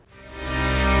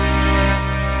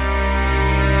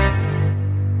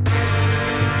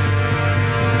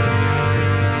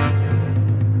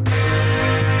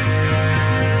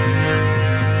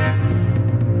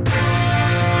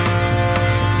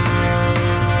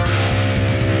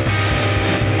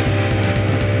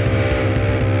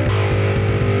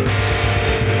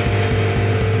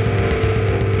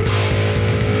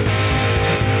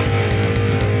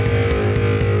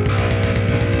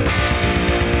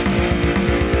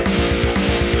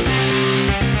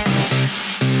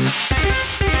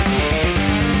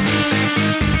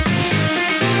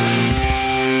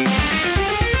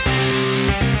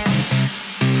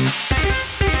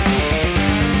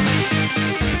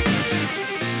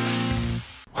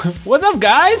What's up,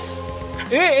 guys?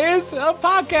 It is a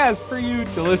podcast for you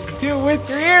to listen to with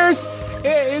your ears.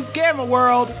 It is Gamma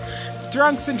World,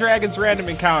 Drunks and Dragons Random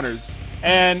Encounters.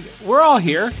 And we're all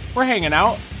here. We're hanging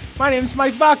out. My name's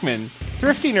Mike Bachman.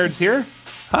 Thrifty Nerd's here.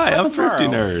 Hi, I'm Thrifty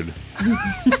Nerd.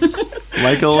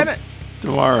 Michael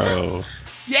tomorrow.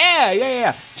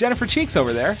 Yeah. Jennifer Cheeks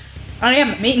over there. I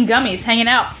am eating gummies, hanging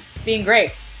out, being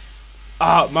great.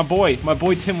 My boy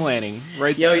Tim Lanning,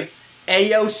 right there.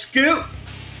 Yo, Scoot.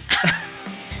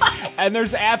 And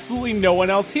there's absolutely no one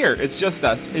else here. It's just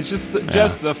us. It's just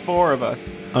the four of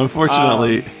us.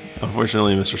 Unfortunately,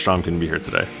 Mr. Strom couldn't be here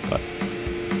today. But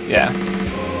yeah.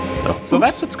 So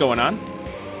that's what's going on.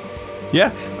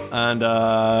 Yeah. And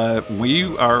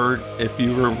we are, if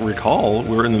you recall,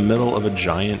 we're in the middle of a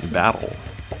giant battle.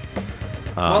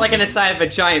 More like an aside of a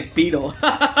giant beetle.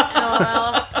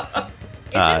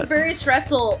 It's been very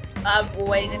stressful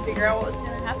waiting to figure out what was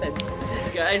going to happen.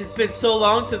 Guys, it's been so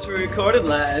long since we recorded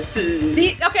last.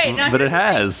 See, okay, now but it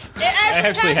has. It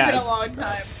actually has been has. a long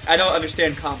time. I don't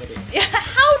understand comedy. Yeah,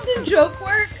 how did joke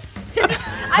work? Guys,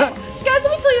 let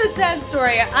me tell you a sad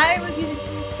story. I was using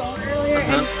Tim's phone earlier,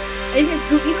 and his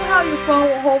Google, you know how your phone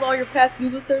will hold all your past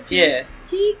Google searches? Yeah.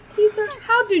 He searched,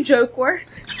 how do joke work?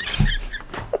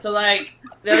 So, like,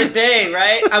 the other day,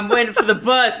 right? I'm waiting for the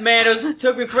bus, man. It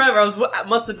took me forever. I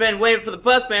must have been waiting for the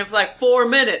bus, man, for like 4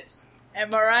 minutes.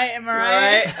 Am I right?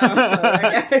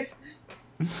 Right, guys.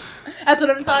 That's what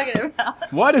I'm talking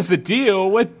about. What is the deal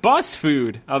with bus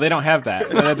food? Oh, they don't have that.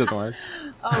 No, that doesn't work.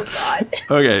 Oh, God.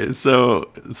 Okay, so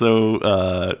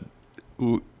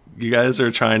you guys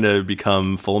are trying to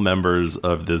become full members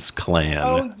of this clan.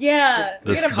 Oh, yeah.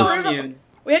 We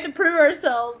have to prove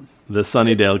ourselves. The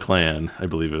Sunnydale Clan, I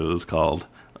believe it was called.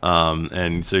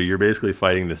 And so you're basically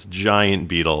fighting this giant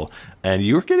beetle, and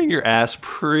you were getting your ass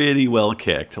pretty well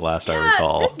kicked, last I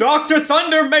recall. Dr.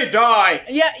 Thunder may die!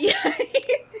 Yeah.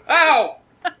 Ow!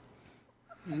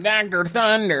 Dr.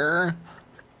 Thunder.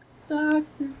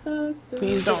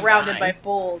 Please don't surrounded by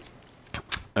fools.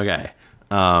 Okay.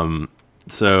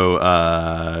 So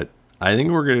I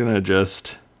think we're going to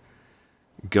just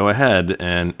go ahead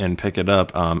and pick it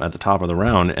up at the top of the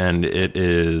round, and it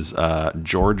is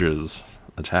George's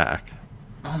attack.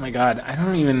 Oh my God, I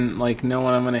don't even know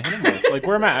what I'm gonna hit him with. Like,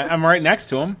 where am I? I'm right next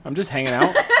to him. I'm just hanging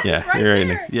out. Yeah, right you're right there.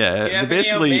 next. Yeah, Do you have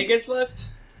basically, any Omegas left?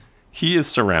 he is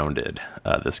surrounded.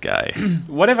 This guy.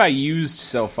 What have I used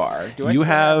so far? Do I You still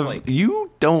have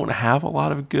you don't have a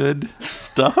lot of good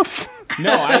stuff.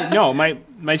 No,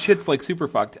 my shit's super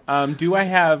fucked. Do I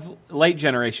have light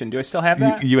generation? Do I still have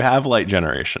that? You have light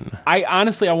generation. I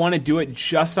honestly want to do it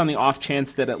just on the off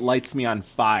chance that it lights me on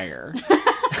fire.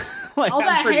 All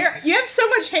that hair. You have so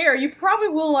much hair, you probably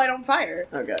will light on fire.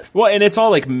 Oh, God. Well, and it's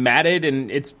all matted, and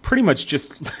it's pretty much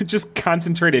just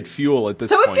concentrated fuel at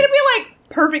this point. So it's gonna be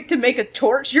perfect to make a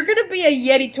torch. You're gonna be a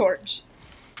Yeti torch.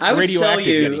 I would sell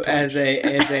Radioactive you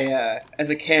Yeti as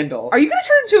a candle. Are you gonna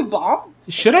turn into a bomb?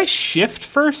 Should I shift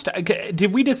first?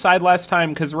 Did we decide last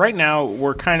time? Because right now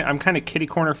I'm kind of kitty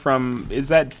corner from. Is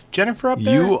that Jennifer up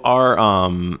there? You are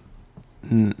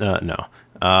no.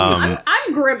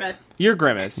 I'm Grimace. You're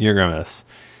Grimace. You're Grimace.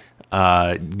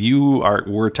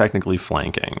 We're technically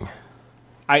flanking.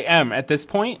 I am at this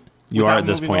point. You are at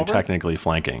this moving point over? technically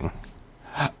flanking.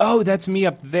 Oh, that's me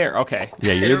up there. Okay.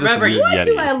 Yeah, you're this Remember, weird what Yeti.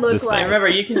 do I look this like? thing. Remember,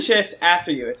 you can shift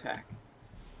after you attack.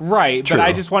 Right, True. but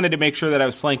I just wanted to make sure that I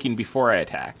was flanking before I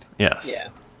attacked. Yes. Yeah.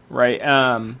 Right.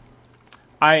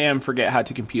 I am forget how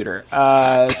to computer.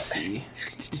 Let's see.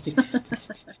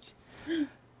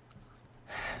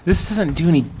 This doesn't do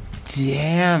any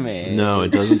damage. No,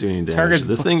 it doesn't do any damage. Target's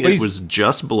This thing, please. it was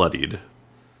just bloodied.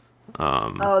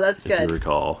 Oh, that's If you good.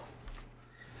 recall.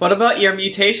 What about your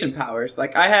mutation powers?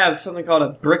 I have something called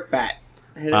a brickbat.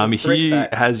 He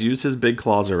has used his big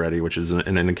claws already, which is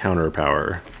an encounter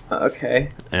power. Okay.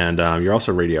 And you're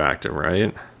also radioactive,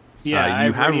 right? Yeah,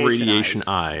 you have radiation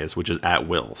eyes, which is at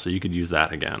will, so you could use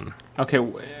that again. Okay.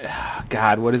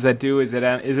 God, what does that do? Is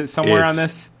it somewhere on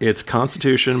this? It's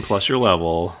Constitution plus your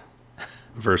level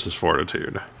versus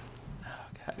Fortitude.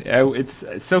 It's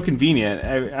so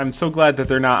convenient. I'm so glad that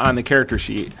they're not on the character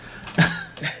sheet.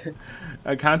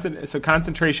 So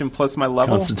concentration plus my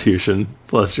level. Constitution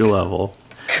plus your level.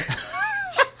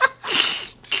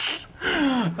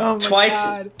 Oh my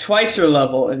God. Twice your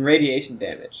level and radiation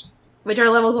damaged. Which our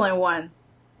level's only 1.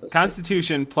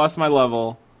 Constitution plus my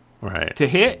level. Right. To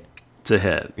hit,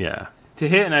 yeah.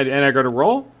 and I go to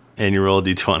roll. And you roll a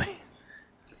d20.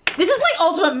 This is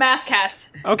ultimate math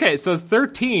cast. Okay, so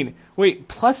 13. Wait,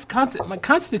 plus my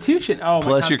Constitution. Oh,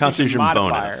 Plus my your Constitution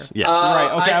modifier. bonus. Yes.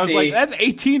 Right. Okay, I was see. like, that's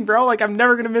 18, bro. I'm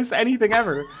never gonna miss anything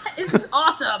ever. This is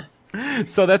awesome.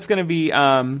 So that's going to be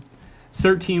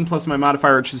 13 plus my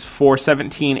modifier, which is 4,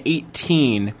 17,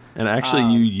 18. And actually,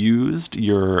 you used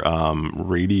your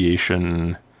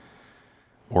radiation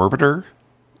orbiter,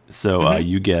 so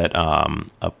you get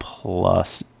a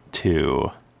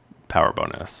 +2 power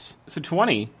bonus. So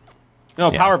 20. No,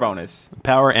 Yeah. power bonus.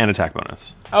 Power and attack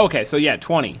bonus. Oh, okay, so yeah,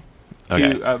 20.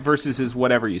 Okay. Versus his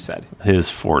whatever you said. His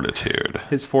fortitude.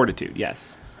 His fortitude,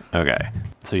 yes. Okay.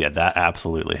 So yeah, that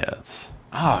absolutely hits.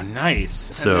 Oh, nice.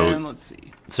 So- And then, let's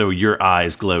see. So your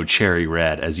eyes glow cherry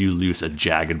red as you loose a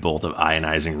jagged bolt of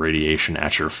ionizing radiation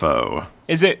at your foe.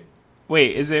 Is it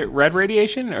red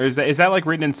radiation? Or is that like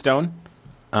written in stone?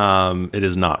 It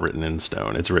is not written in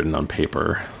stone. It's written on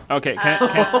paper. Okay,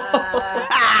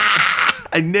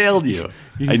 I nailed you.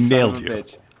 I son nailed of a you.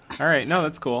 bitch. All right, no,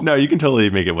 that's cool. No, you can totally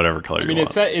make it whatever color I mean, you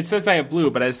it, want. it says I have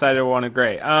blue, but I decided I wanted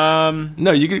gray.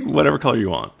 No, you can whatever color you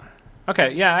want.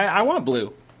 Okay, yeah, I want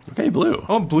blue. Okay, blue.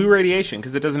 I want blue radiation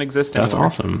because it doesn't exist That's anymore.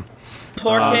 awesome.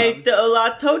 Porque de la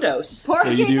todos. So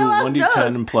you do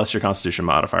 1d10 plus your Constitution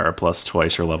modifier plus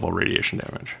twice your level radiation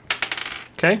damage.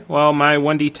 Okay, well, my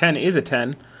 1d10 is a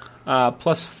 10.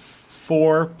 Plus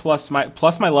 4 plus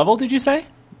my level, did you say?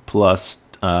 Plus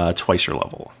twice your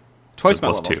level. Twice So my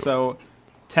plus level. 2. So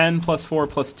 10 plus 4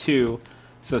 plus 2.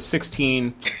 So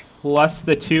 16 plus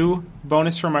the 2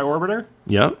 bonus from my orbiter?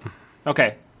 Yep.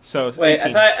 Okay, so Wait, 18.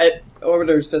 I thought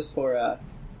Orbiter's just for,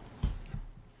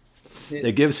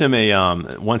 It gives him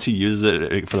a once he uses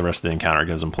it for the rest of the encounter, it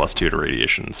gives him +2 to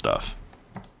radiation and stuff.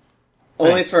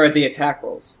 only Nice. for the attack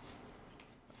rolls.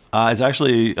 It's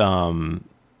actually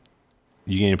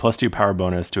you gain a +2 power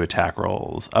bonus to attack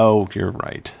rolls. Oh, you're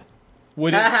right.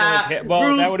 Would it still have hit? Well,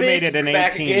 Rules, that would have made bitch, it an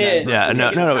back 18. again. then. Yeah,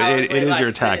 no, Powers it way is like your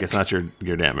attack. six. It's not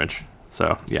your damage.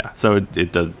 So yeah, so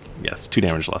it does. Yes, 2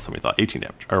 damage less than we thought. 18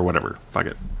 damage or whatever. Fuck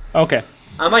it. Okay.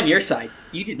 I'm on your side.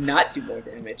 You did not do more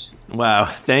damage. Wow,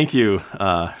 thank you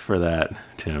for that,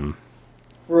 Tim.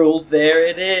 Rules, there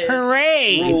it is.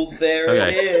 Hooray! Rules, there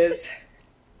Okay. it is.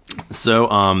 So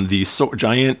the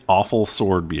giant awful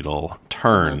sword beetle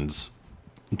turns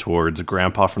towards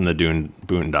Grandpa from the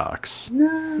Boondocks,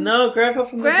 No, Grandpa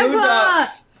from the Grandpa!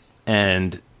 Boondocks.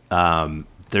 and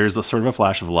there's a sort of a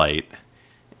flash of light,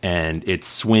 and it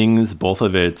swings both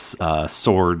of its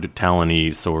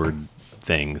talony sword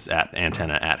things at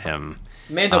antenna at him.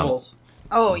 Mandibles.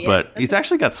 Oh, yes. But he's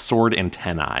actually got sword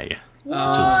antennae, which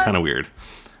is kind of weird.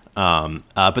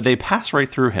 But they pass right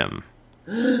through him,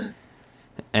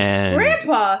 and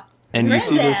Grandpa! and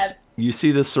Granddad. you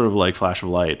see this sort of like flash of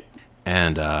light,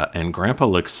 and Grandpa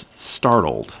looks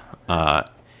startled,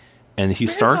 and he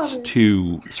starts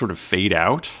to sort of fade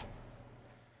out.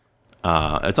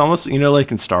 It's almost,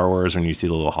 like in Star Wars when you see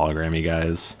the little hologrammy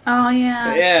guys. Oh,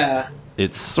 yeah. Yeah.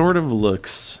 It sort of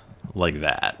looks like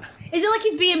that. Is it like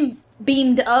he's being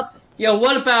beamed up? Yo,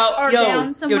 what about Or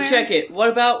down somewhere? check it. What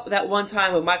about that one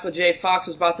time when Michael J. Fox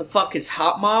was about to fuck his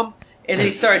hot mom and then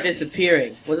he started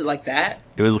disappearing? Was it like that?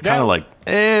 It was kind of like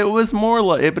it was more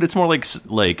like, but it's more like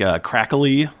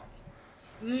crackly.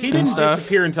 He didn't stuff.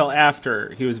 disappear until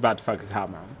after he was about to fuck his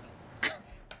hot mom.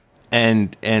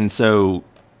 And so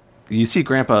you see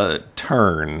Grandpa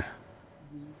turn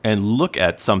and look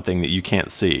at something that you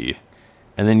can't see.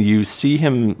 And then you see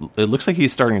him, it looks like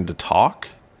he's starting to talk.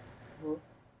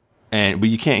 But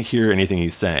you can't hear anything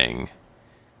he's saying.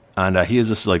 And he has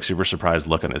this like super surprised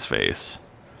look on his face.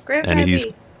 Grandpa And he's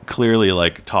B. clearly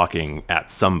like talking at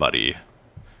somebody.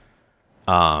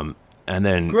 And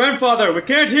then Grandfather, we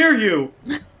can't hear you!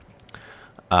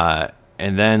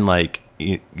 and then like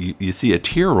you see a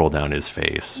tear roll down his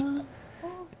face,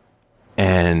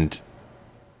 and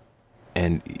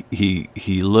he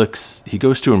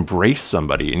goes to embrace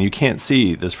somebody, and you can't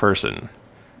see this person,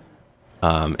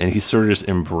 and he's sort of just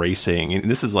embracing, and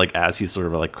this is like as he's sort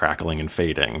of like crackling and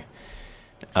fading,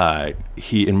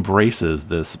 he embraces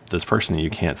this person that you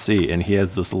can't see, and he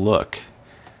has this look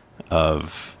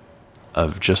of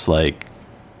just like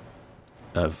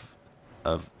of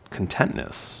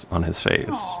contentness on his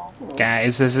face.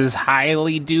 Guys, this is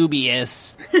highly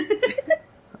dubious.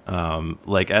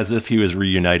 Like as if he was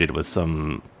reunited with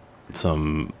some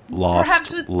lost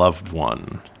Perhaps with- loved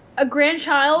one. A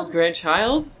grandchild?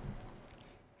 Grandchild?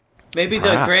 Maybe the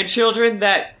Perhaps. grandchildren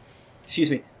that...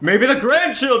 Excuse me. Maybe the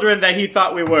grandchildren that he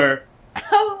thought we were.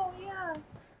 Oh, yeah.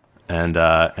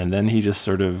 And then he just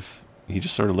sort of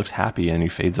looks happy and he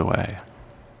fades away.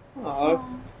 Aw,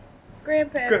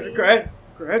 Grandpa.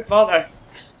 grandfather.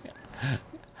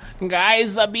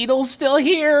 Guys, the beetle's still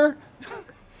here.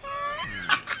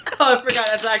 Oh, I forgot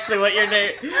that's actually what your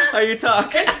name... Are you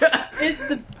talking?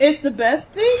 It's the best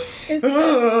thing?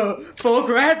 It's For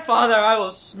grandfather, I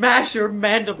will smash your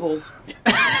mandibles.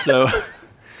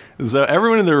 So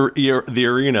everyone in the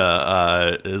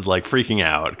arena is like freaking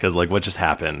out because like what just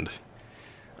happened.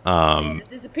 It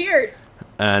disappeared.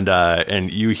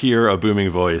 And you hear a booming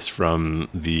voice from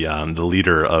the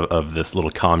leader of this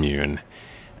little commune,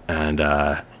 and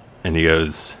he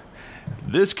goes,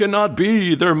 "This cannot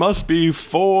be. There must be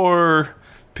 4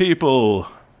 people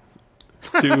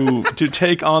to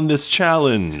take on this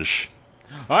challenge.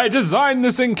 I designed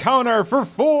this encounter for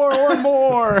 4 or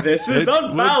more. This is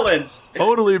unbalanced.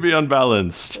 Totally be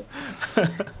unbalanced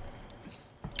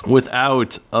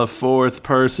without a 4th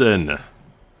person.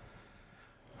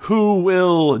 Who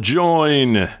will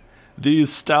join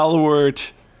these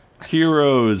stalwart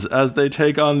heroes as they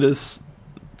take on this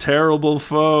terrible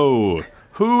foe?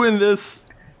 Who in this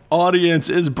audience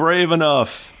is brave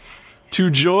enough to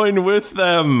join with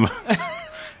them?"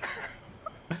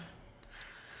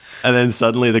 And then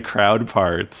suddenly the crowd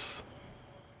parts.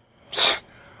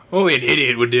 Only an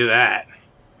idiot would do that.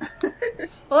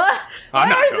 What? I'm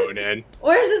not Where's going in.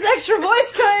 Where's this extra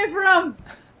voice coming from?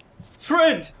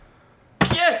 Friend!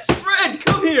 Yes, friend,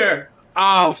 come here!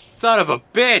 Oh, son of a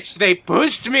bitch! They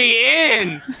pushed me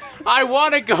in! I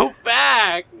want to go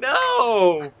back!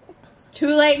 No! It's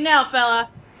too late now, fella.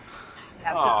 You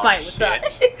have to fight with shit.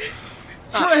 us.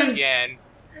 Not Friend! again.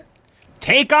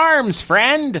 Take arms,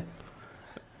 friend.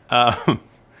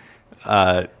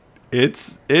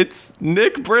 It's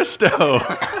Nick Bristow.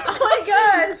 Oh my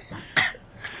gosh!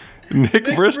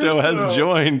 Nick Bristow has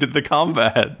joined the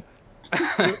combat.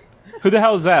 Who the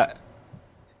hell is that?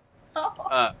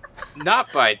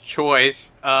 Not by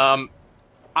choice. I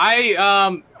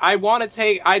want to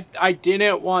take. I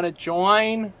didn't want to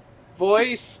join.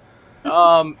 Voice.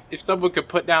 If someone could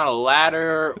put down a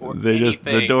ladder or The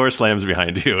anything. door slams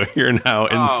behind you. You're now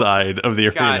inside of the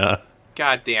arena.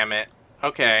 God damn it.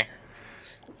 Okay.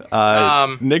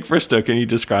 Nick Bristow, can you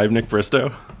describe Nick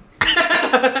Bristow?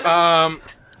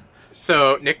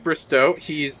 So Nick Bristow,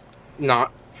 he's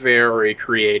not very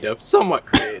creative, somewhat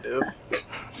creative.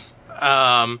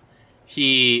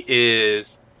 He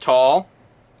is tall,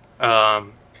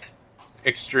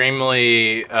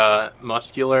 extremely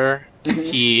muscular.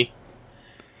 He's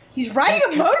riding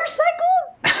a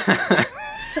motorcycle?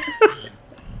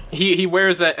 He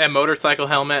wears a motorcycle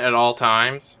helmet at all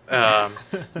times.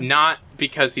 Not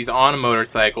because he's on a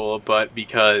motorcycle, but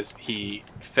because he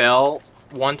fell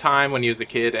one time when he was a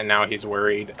kid, and now he's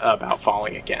worried about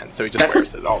falling again. So he just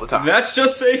wears it all the time. That's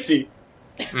just safety.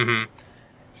 Mm-hmm.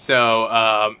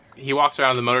 So he walks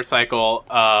around the motorcycle.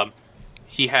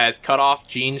 He has cut off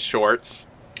jean shorts.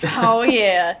 Oh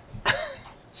yeah.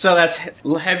 So that's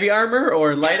heavy armor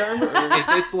or light armor? Or?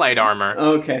 It's light armor,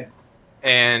 Okay.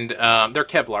 and they're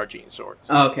Kevlar jean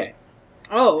shorts. Okay.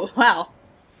 Oh wow.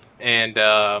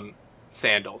 And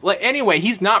sandals. Anyway,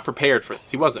 he's not prepared for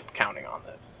this. He wasn't counting on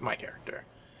this. My character,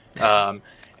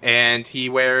 and he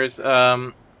wears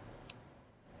a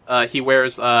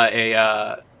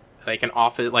like an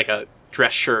office, like a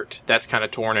dress shirt that's kind of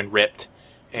torn and ripped,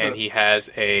 and he has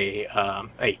a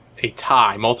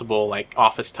tie, multiple like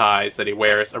office ties that he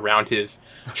wears around his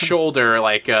shoulder,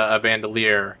 like a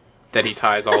bandolier that he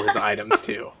ties all his items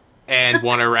to, and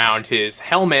one around his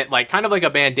helmet, like kind of like a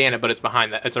bandana, but it's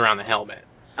around the helmet.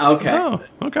 Okay. Oh,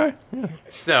 okay. Yeah.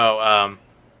 So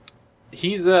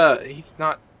he's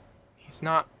not.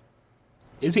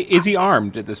 Is he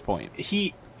armed at this point?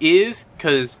 He is,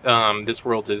 because this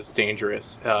world is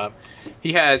dangerous.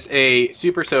 He has a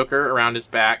super soaker around his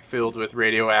back filled with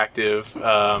radioactive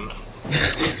I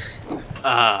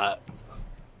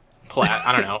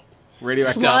don't know.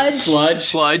 Radioactive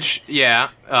Sludge,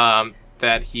 yeah,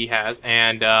 that he has.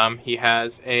 And he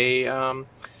has a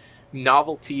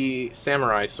novelty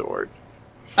samurai sword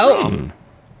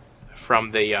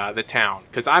from the town.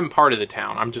 Because I'm part of the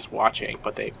town. I'm just watching,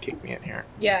 but they kicked me in here.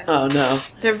 Yeah. Oh no.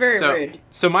 They're very rude.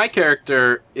 So my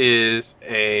character is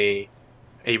a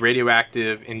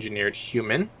radioactive engineered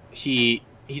human. He's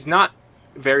not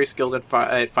very skilled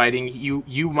at fighting.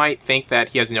 You might think that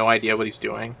he has no idea what he's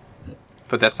doing,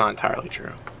 but that's not entirely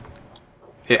true.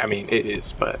 It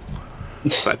is, but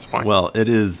that's the point. Well, it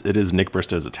is Nick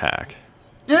Bristow's attack.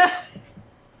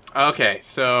 Okay,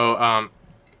 so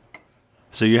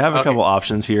So you have a couple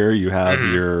options here. You have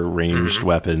your ranged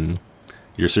weapon,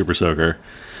 your super soaker,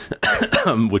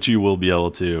 which you will be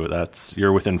able to.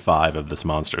 You're within 5 of this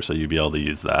monster, so you'd be able to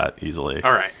use that easily.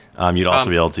 all right. You'd also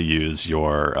be able to use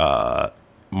your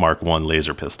Mark 1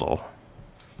 laser pistol.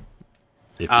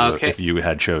 If you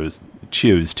had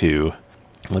choose to.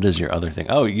 What is your other thing?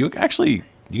 Oh, you can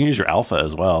use your alpha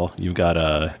as well. You've got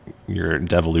your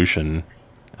Devolution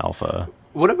alpha.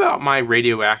 what about my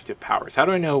radioactive powers? How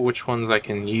do I know which ones I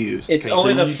can use? It's Can you-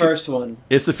 only the first one.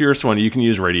 It's the first one. You can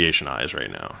use radiation eyes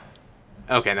right now.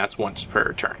 Okay, that's once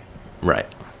per turn. Right.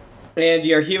 And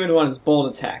your human one is bold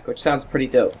attack, which sounds pretty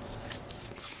dope.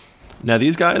 Now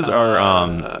these guys are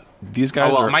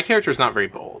My character's not very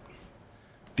bold.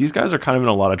 these guys are kind of in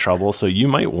a lot of trouble, so you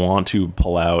might want to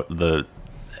pull out the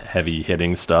heavy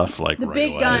hitting stuff like The right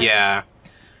big away. gun. Yeah.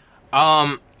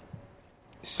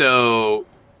 So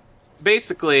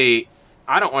basically,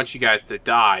 I don't want you guys to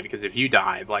die because if you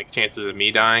die, like chances of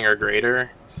me dying are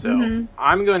greater. So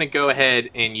I'm going to go ahead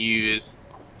and use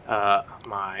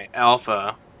my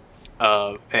alpha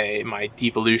of my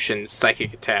devolution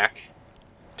psychic attack,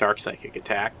 dark psychic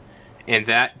attack, and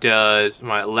that does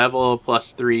my level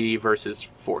 +3 versus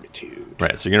fortitude.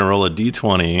 Right, so you're gonna roll a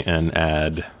d20 and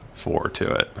add 4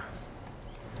 to it.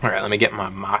 All right, let me get my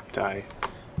mock die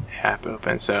app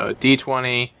open. So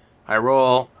D20, I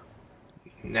roll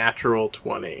natural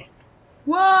 20.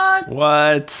 What?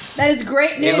 What? That is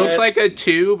great news. It looks like a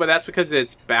 2, but that's because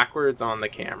it's backwards on the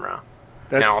camera.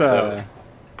 That's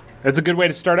a good way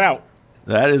to start out.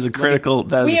 That is a critical.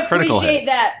 That is we a critical appreciate hit.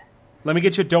 that. Let me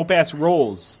get you dope ass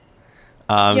rolls.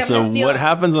 Yeah, So I'm gonna steal what it.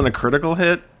 happens on a critical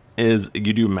hit is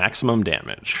you do maximum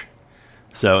damage.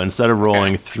 So instead of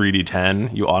rolling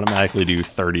 3d10, you automatically do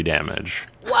 30 damage.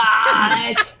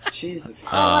 What? Jesus.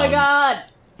 Oh my god.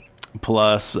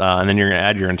 Plus, and then you're going to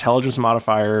add your intelligence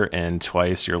modifier and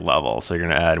twice your level. So you're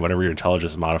going to add whatever your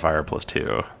intelligence modifier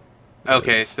 +2.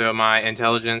 Okay, so my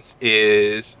intelligence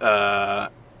is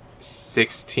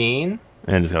 16.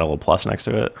 And it's got a little plus next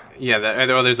to it. Yeah,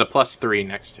 there's a +3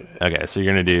 next to it. Okay, so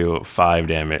you're going to do 5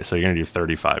 damage. So you're going to do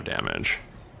 35 damage.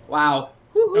 Wow.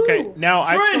 Woohoo. Okay, now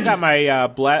I've still got my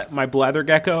my blather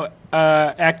gecko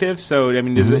active. So I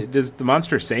mean, does the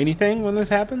monster say anything when this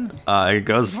happens? It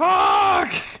goes,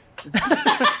 fuck!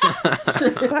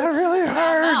 That really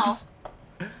hurts.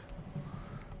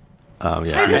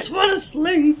 Yeah. I just want to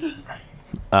sleep.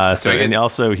 And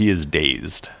also he is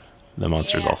dazed. The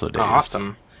monster's Yeah. also dazed.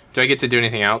 Awesome. Do I get to do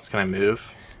anything else? Can I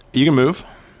move? You can move.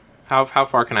 How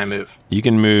far can I move? You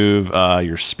can move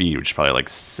your speed, which is probably like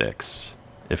 6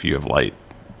 if you have light.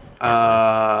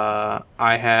 I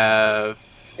have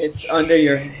It's under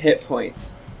your hit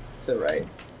points. To the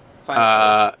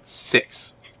right.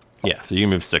 6. Yeah, so you can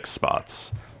move 6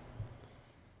 spots.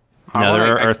 I Now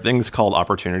there wanna- are things called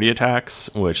opportunity attacks,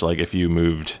 which like if you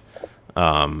moved,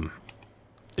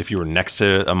 if you were next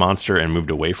to a monster and moved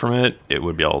away from it, it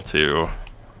would be able to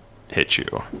hit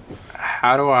you.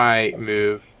 How do I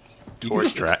move You, can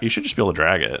towards just you should just be able to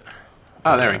drag it.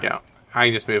 Oh, there we go. I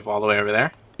can just move all the way over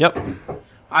there. Yep.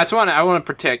 I want to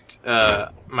protect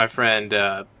my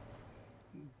friend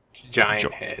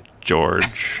Giant Head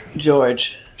George.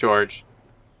 George. George.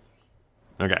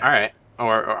 Okay. All right,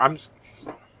 or I'm.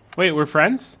 Wait, we're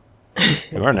friends?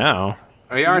 You are now.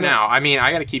 We are now. I mean,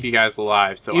 I got to keep you guys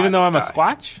alive. So Even I though I'm a die.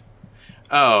 squatch?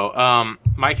 Oh,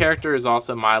 my character is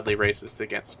also mildly racist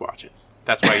against squatches.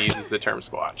 That's why he uses the term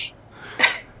squatch.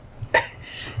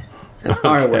 That's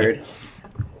our word.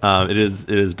 It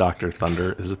is Dr.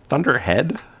 Thunder. Is it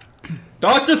Thunderhead?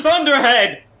 Dr.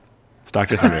 Thunderhead! It's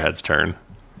Dr. Thunderhead's turn.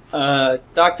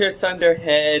 Dr.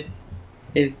 Thunderhead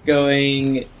is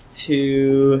going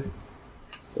to...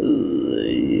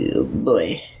 Oh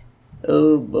boy.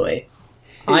 Oh boy.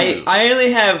 I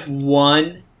only have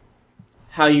one,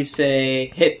 how you say,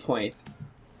 hit point.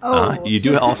 Oh, You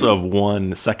do also have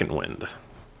 1 second wind.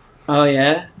 Oh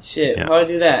yeah? Shit, Yeah. how do I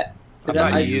do that? I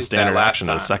thought You you use a used standard that last action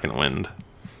time. as second wind.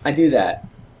 I do that.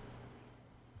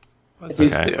 What's Okay.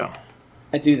 this do?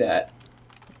 I do that.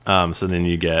 So then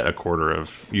you get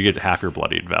you get half your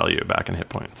bloodied value back in hit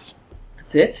points.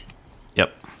 That's it?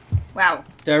 Yep. wow.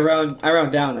 I round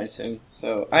down, I assume.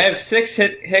 So I have 6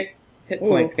 hit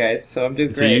points, guys, so I'm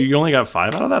doing So great. you only got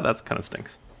 5 out of that? That's kind of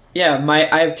stinks. Yeah,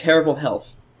 I have terrible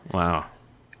health. Wow.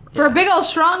 For a big old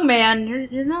strong man,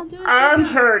 you're not doing so good.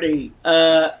 hurting.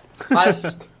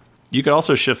 You could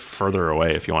also shift further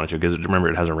away if you wanted to, because remember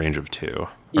it has a range of 2. Or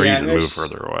Yeah, you I'm can gonna move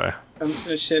further away. I'm just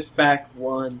gonna shift back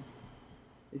 1.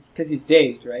 It's because he's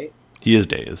dazed, right? He is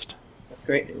dazed. That's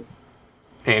great news.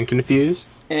 And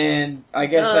confused. And I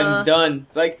guess I'm done.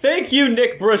 Like, thank you,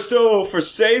 Nick Bristow, for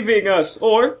saving us,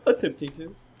 or attempting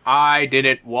to. I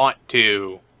didn't want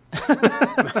to.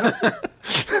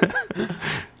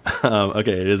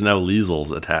 Okay, it is now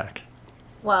Liesel's attack.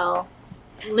 Well,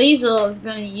 Liesel is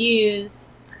going to use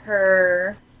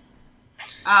her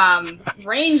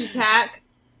range attack,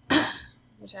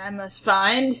 which I must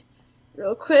find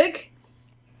real quick.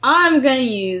 I'm going to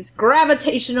use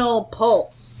Gravitational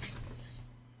Pulse.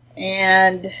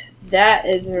 And that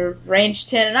is a range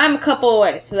 10, and I'm a couple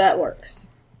away, so that works.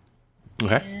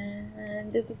 Okay.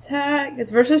 And its attack,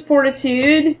 it's versus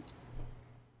Fortitude.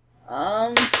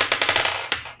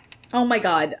 Oh my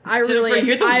god, Jennifer,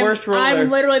 you're the worst roller. I'm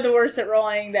literally the worst at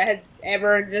rolling that has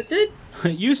ever existed.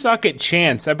 You suck at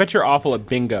chance. I bet you're awful at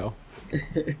bingo.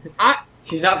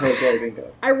 She's not very good at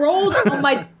bingo. I rolled on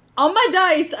my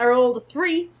dice. I rolled a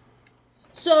 3.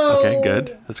 So Okay,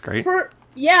 good. That's great.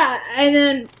 Yeah, and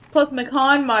then plus my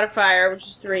con modifier, which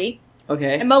is 3,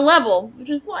 Okay. and my level, which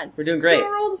is 1. We're doing great. So I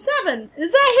rolled a 7.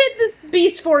 Does that hit this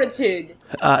beast Fortitude?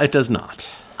 It does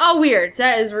not. Oh, weird.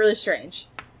 That is really strange.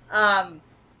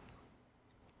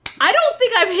 I don't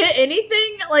think I've hit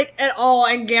anything like at all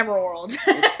in Gamma World.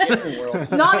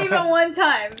 Not even one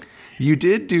time. You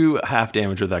did do half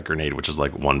damage with that grenade, which is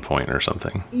like 1 point or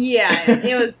something. Yeah,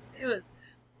 it was.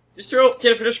 Just roll,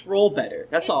 Jennifer. Just roll better.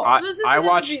 That's all. I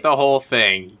watched the whole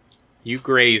thing. You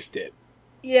grazed it.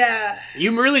 Yeah.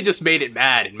 You really just made it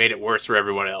bad and made it worse for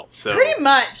everyone else. So Pretty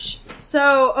much.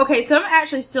 So, okay, so I'm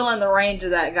actually still in the range of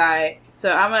that guy.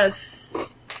 So I'm going to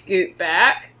scoot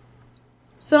back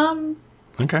some.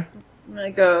 Okay. I'm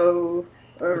going to go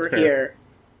over That's fair. here.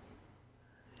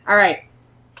 Alright.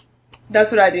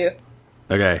 That's what I do.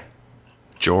 Okay.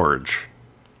 George.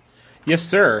 Yes,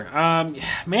 sir.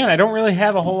 Man, I don't really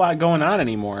have a whole lot going on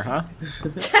anymore, huh?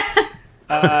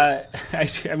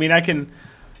 I mean, I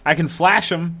can flash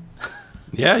them.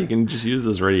 Yeah, you can just use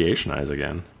those radiation eyes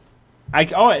again.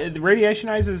 The radiation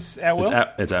eyes is at will.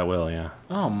 It's at will, yeah.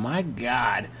 Oh my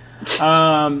god.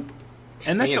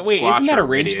 And that's isn't that a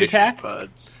ranged radiation attack?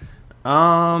 buds.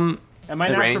 Am I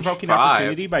not range provoking 5.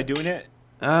 opportunity by doing it?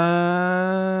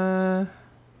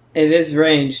 It is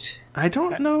ranged. I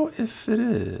don't know if it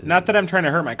is. Not that I'm trying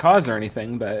to hurt my cause or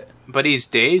anything, but But he's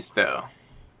dazed though.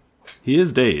 He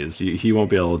is dazed. He won't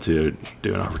be able to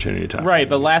do an opportunity attack. right.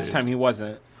 But He's last dazed. time he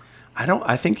wasn't.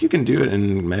 I think you can do it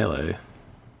in melee.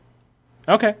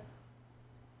 Okay.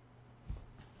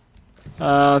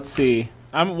 Let's see.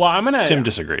 I'm gonna. Tim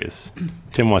disagrees.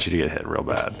 Tim wants you to get hit real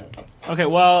bad. Okay.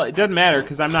 Well, it doesn't matter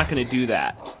because I'm not going to do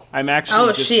that. I'm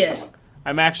actually. Shit.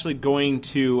 I'm actually going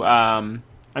to.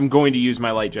 I'm going to use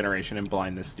my light generation and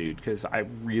blind this dude because I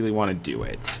really want to do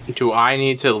it. Do I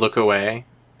need to look away?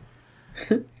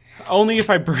 Only if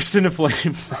I burst into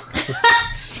flames.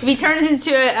 If he turns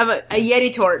into a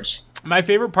Yeti torch. My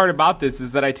favorite part about this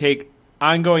is that I take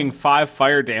ongoing 5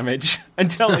 fire damage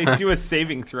until they do a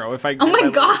saving throw. If I Oh my if I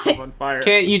light God. myself on fire.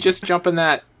 Can't you just jump in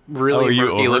that really are you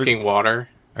murky over- looking water?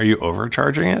 Are you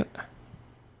overcharging it?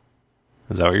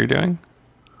 Is that what you're doing?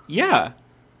 Yeah,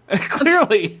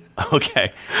 clearly.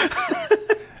 Okay.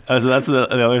 So that's the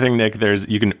other thing, Nick.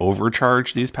 You can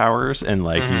overcharge these powers, and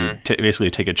like you basically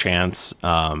take a chance.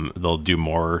 They'll do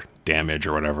more damage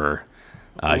or whatever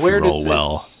if Where you roll does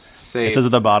well. it say? It says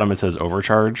at the bottom. It says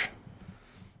overcharge.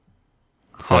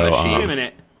 So On the sheet? Wait a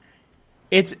minute.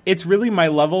 It's really my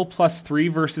level plus 3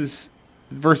 versus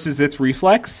its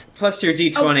reflex. Plus your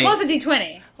D20. Oh, plus a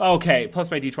D20. Okay, plus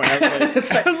my d20.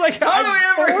 I was like, How do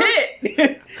we ever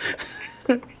hit?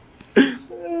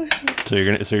 So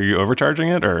you're overcharging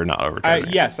it or not overcharging?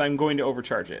 it? Yes, I'm going to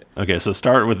overcharge it. Okay, so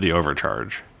start with the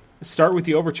overcharge. Start with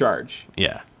the overcharge.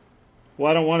 Yeah. Well,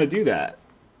 I don't want to do that.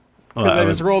 Well, Because I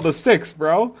just rolled a 6,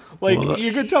 bro. Like, Well,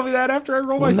 you could tell me that after I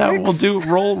roll my now 6? we'll do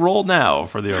roll now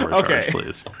for the overcharge, Okay.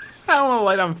 please. I don't want to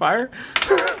light on fire.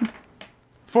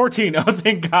 14. Oh,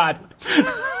 thank God.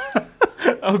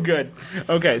 Oh, good.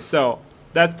 Okay, so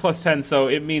that's plus 10. So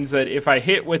it means that if I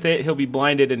hit with it, he'll be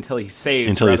blinded until he saves.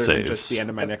 Until he rather than saves. just the end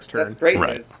of my next turn. That's great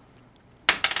Right. news.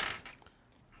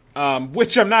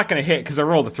 Which I'm not going to hit because I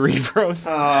rolled a 3, bros.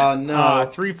 Oh, no.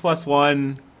 3 plus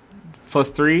 1 plus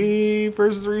 3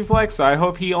 versus reflex. So I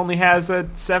hope he only has a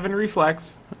 7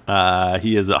 reflex.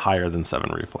 He is a higher than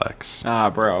 7 reflex.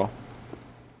 Bro.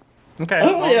 Okay. I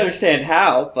don't really well, understand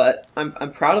how, but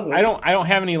I'm proud of him. I don't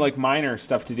have any like minor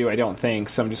stuff to do. I don't think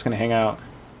so. I'm just gonna hang out.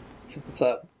 What's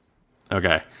up?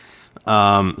 Okay.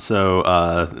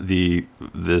 So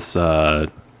this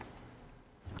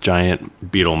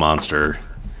giant beetle monster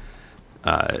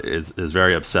is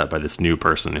very upset by this new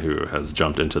person who has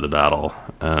jumped into the battle,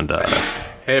 and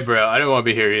Hey, bro, I don't want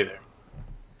to be here either.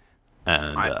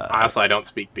 and I don't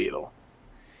speak Beetle.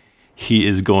 he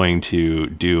is going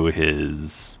to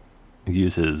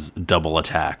use his double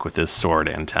attack with his sword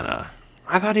antenna.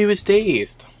 I thought he was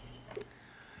dazed.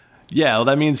 Yeah, well,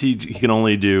 that means he can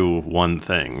only do one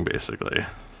thing, basically.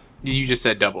 You just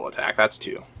said double attack. That's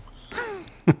 2.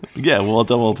 Yeah, well, a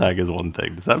double attack is one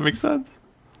thing. Does that make sense?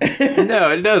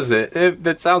 No, it doesn't.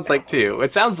 That sounds like 2.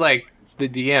 It sounds like the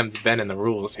DM's been in the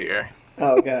rules here.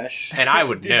 Oh, gosh. And I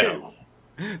would know.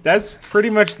 That's pretty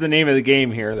much the name of the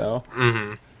game here, though.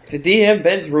 Mm-hmm. The DM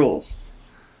bends rules.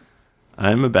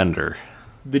 I'm a bender.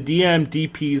 The DM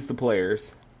DPs the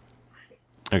players.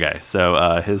 Okay,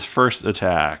 so his first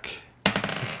attack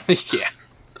Yeah.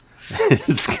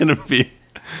 is gonna be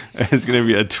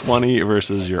a 20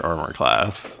 versus your armor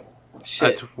class.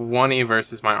 Shit. A 20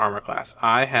 versus my armor class.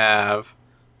 I have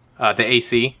the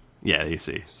AC Yeah,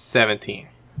 AC. 17.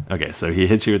 Okay, so he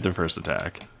hits you with the first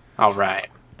attack, All right.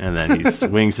 and then he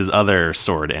swings his other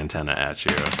sword antenna at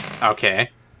you, Okay.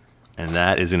 and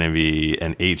that is gonna be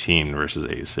an 18 versus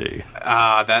AC.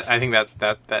 That I think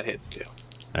that hits too.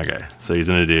 Okay, so he's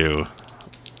gonna do.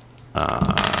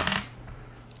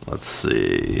 Let's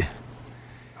see.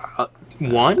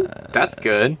 1? That's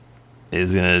good.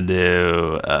 He's gonna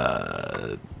do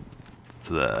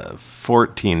the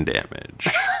 14 damage.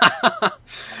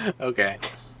 Okay.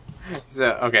 So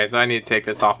I need to take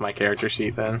this off my character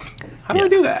sheet then. How do I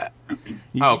do that?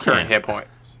 Current can. hit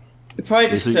points. Probably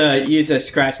just use a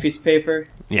scratch piece of paper.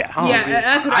 Yeah, Oh, yeah, geez.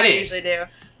 that's what I I didn't- usually do.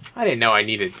 I didn't know I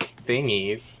needed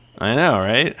thingies. I know,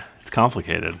 right? It's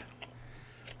complicated.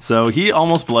 So he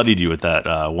almost bloodied you with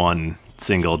that one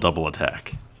single double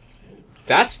attack.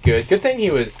 That's good. Good thing he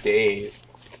was dazed.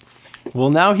 Well,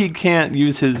 now he can't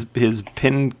use his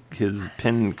pin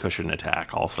cushion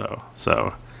attack also.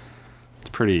 So it's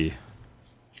pretty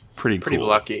Pretty cool.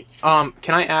 lucky. Can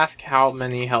I ask how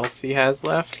many healths he has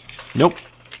left? Nope.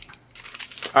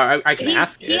 I can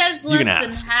ask He it. has You less can than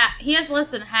ask. half. He has less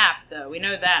than half, though. We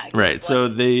know that. Right. So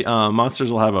the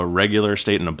monsters will have a regular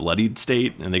state and a bloodied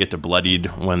state, and they get to bloodied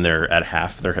when they're at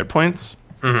half their hit points.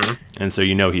 Mm-hmm. And so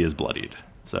you know he is bloodied.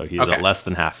 So he's Okay. at less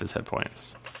than half his hit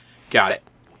points. Got it.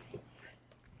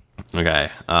 Okay.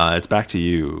 It's back to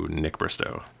you, Nick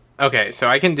Bristow. Okay, so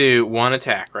I can do one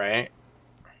attack, right?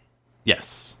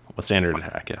 Yes. A standard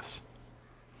attack, yes.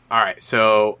 All right,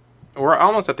 so we're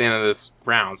almost at the end of this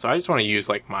round, so I just want to use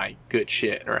like my good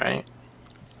shit, right?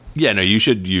 Yeah, no, you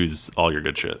should use all your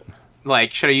good shit.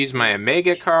 Like, should I use my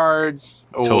Omega cards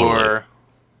or? Totally.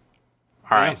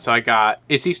 All right, so I got.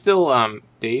 Is he still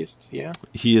dazed? Yeah.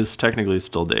 He is technically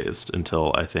still dazed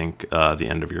until I think the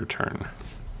end of your turn.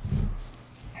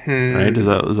 Right? Is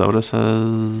that what it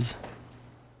says?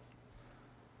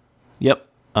 Yep.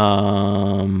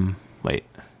 Wait,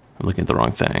 I'm looking at the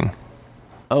wrong thing.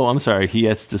 Oh, I'm sorry. He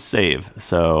has to save.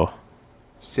 So,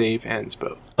 Save ends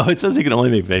both. it says he can only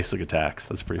make basic attacks.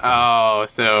 That's pretty funny. Oh,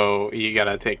 so you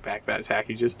gotta take back that attack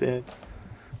you just did.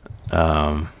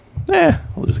 We'll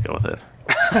just go with it.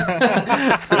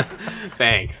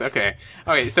 Thanks. Okay.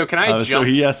 Okay. So can I jump? So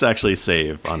he has to actually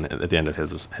save at the end of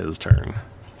his turn,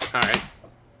 All right.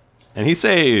 and he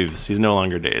saves. He's no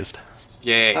longer dazed.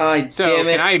 Yay. So damn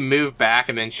it. can I move back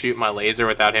and then shoot my laser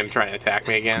without him trying to attack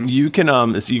me again? You can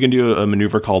so you can do a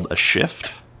maneuver called a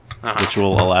shift, which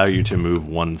will allow you to move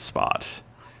one spot.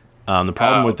 The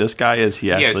problem Oh. with this guy is he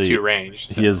He actually has 2 range.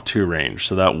 So. he has 2 range,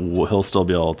 so that he'll still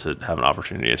be able to have an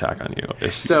opportunity attack on you.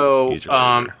 If So, you use your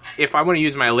laser. if I want to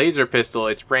use my laser pistol,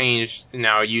 it's ranged.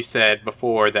 Now, you said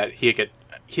before that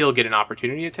he'll get an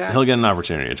opportunity attack. He'll get an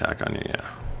opportunity attack on you.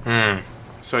 Yeah.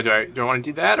 So do I want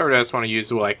to do that, or do I just want to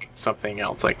use like something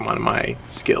else, like one of my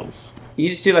skills? You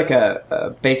just do like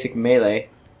a basic melee.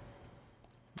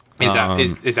 Is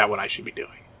that what I should be doing?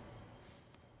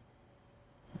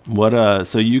 What?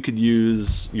 So you could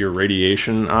use your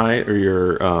radiation eye or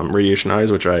your radiation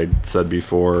eyes, which I said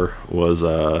before was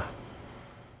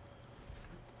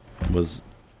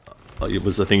it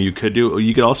was a thing you could do.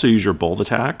 You could also use your bolt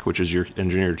attack, which is your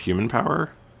engineered human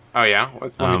power. Oh yeah,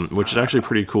 Which is actually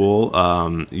pretty cool.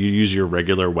 You use your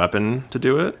regular weapon to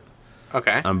do it,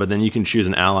 okay. but then you can choose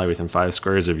an ally within 5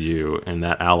 squares of you, and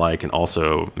that ally can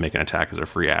also make an attack as a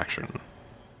free action.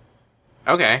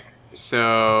 Okay,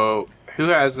 so who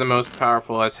has the most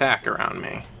powerful attack around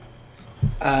me?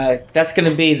 That's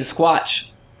gonna be the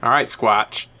Squatch. All right,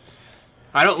 Squatch.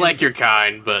 I don't like your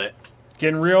kind, but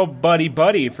Getting real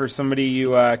buddy for somebody you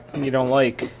don't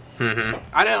like.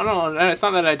 I don't know. It's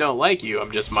not that I don't like you.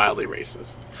 I'm just mildly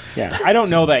racist. Yeah, I don't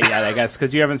know that yet, I guess,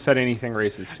 because you haven't said anything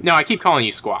racist to me. No, I keep calling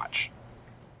you Squatch.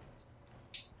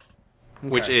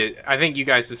 Which Okay. is, I think you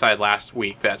guys decided last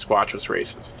week that Squatch was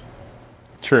racist.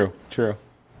 True.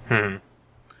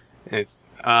 It's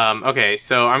okay.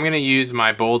 So I'm gonna use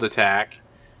my bold attack,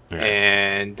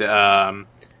 and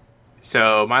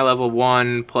so my level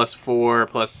 1 plus 4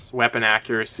 plus weapon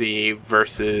accuracy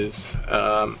versus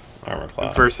Armor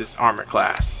class. versus armor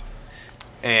class,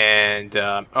 and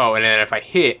and then if I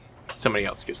hit, somebody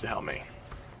else gets to help me.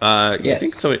 I Yes.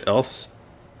 think somebody else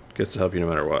gets to help you no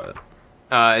matter what.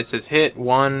 It says hit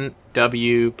 1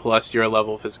 W plus your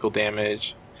level of physical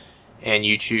damage, and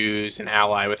you choose an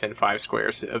ally within 5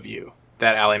 squares of you.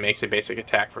 That ally makes a basic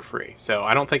attack for free. So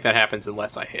I don't think that happens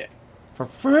unless I hit. For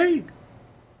free?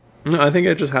 No, I think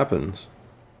it just happens.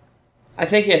 I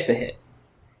think he has to hit.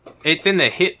 It's in the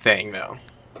hit thing, though.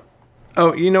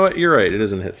 Oh, you know what? You're right. It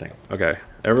is a hit thing. Okay.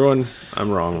 Everyone,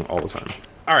 I'm wrong all the time.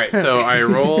 All right, so I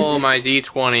roll my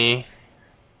d20.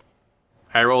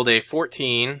 I rolled a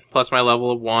 14, plus my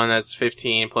level of 1, that's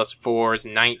 15, plus 4 is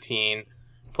 19,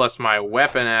 plus my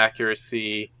weapon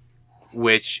accuracy,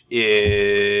 which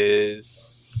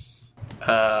is...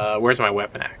 where's my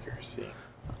weapon accuracy?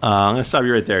 I'm going to stop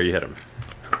you right there. You hit him.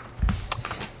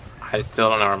 I still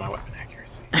don't know where my weapon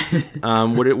accuracy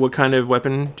is. What kind of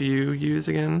weapon do you use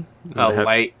again? Does it have-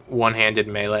 Light, one-handed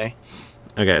melee.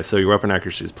 Okay, so your weapon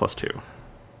accuracy is +2.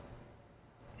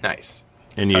 Nice.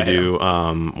 And So you I hit do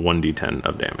 1d10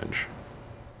 of damage.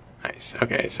 Nice.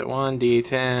 Okay, so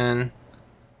 1d10.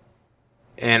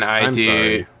 And I'm do...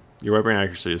 sorry. Your weapon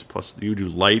accuracy is plus... You do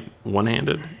light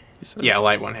one-handed, you said? Yeah,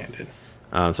 light one-handed.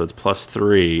 So it's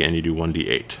 +3, and you do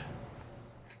 1d8.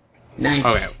 Nice.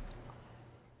 Okay.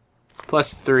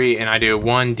 Plus 3, and I do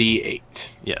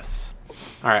 1d8. Yes.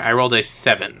 Alright, I rolled a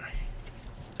 7.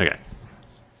 Okay.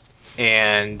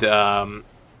 And,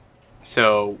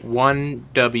 so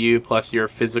 1W plus your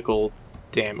physical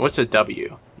damage. What's a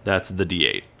W? That's the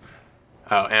d8.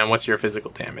 Oh, and what's your physical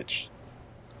damage?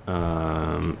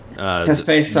 That's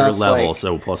based your off, level,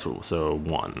 like- so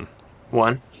 1.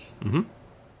 1? Mhm.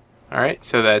 Alright,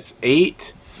 so that's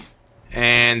 8.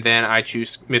 And then I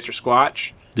choose Mr.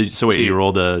 Squatch. So wait, 2. you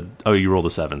rolled a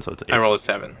 7, so it's 8. I roll a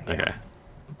 7. Okay.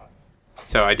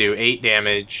 So I do 8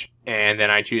 damage, and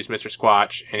then I choose Mr.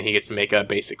 Squatch, and he gets to make a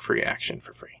basic free action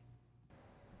for free.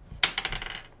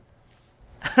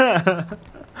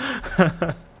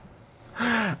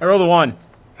 I rolled a 1.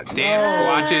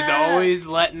 Damn, Squatch is always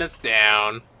letting us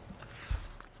down.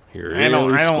 He I really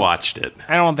don't- squatched it.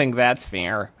 I don't think that's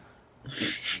fair.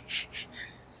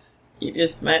 You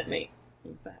just met me.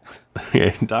 Who's that?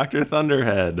 Okay, Dr.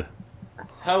 Thunderhead.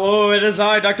 Hello, it is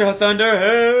I, Dr.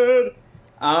 Thunderhead.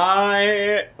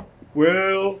 I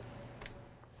will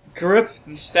grip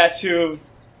the statue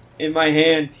in my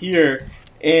hand here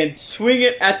and swing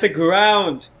it at the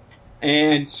ground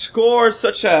and score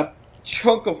such a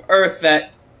chunk of earth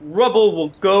that rubble will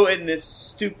go in this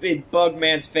stupid bug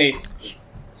man's face.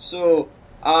 So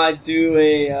I do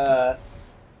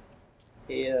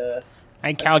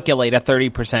I calculate a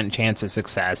 30% chance of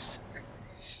success.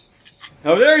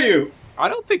 how dare you? I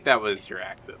don't think that was your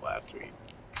exit last week.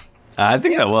 I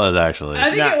think that was, actually. I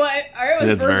think No. it was. Or it was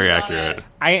That's very versus on accurate. it.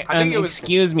 I think it was-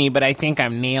 excuse me, but I think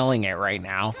I'm nailing it right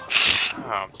now.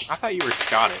 Oh, I thought you were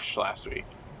Scottish last week.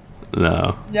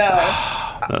 No. No.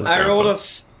 That was I very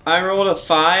rolled a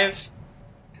 5,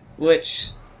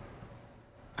 which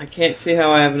I can't see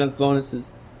how I have enough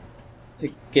bonuses to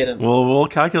get him. Well, we'll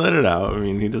calculate it out. I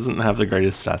mean, he doesn't have the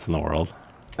greatest stats in the world.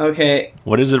 Okay,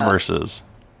 What is it versus?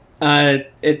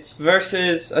 it's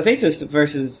versus. I think it's just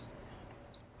versus.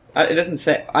 It doesn't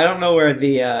say. I don't know where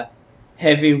the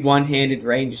heavy one-handed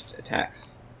ranged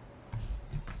attacks.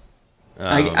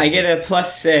 I get a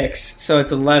 +6, so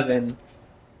it's 11.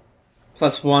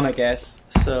 +1, I guess.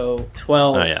 So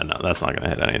 12. Oh, yeah, no, that's not going to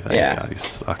hit anything. Yeah. God, you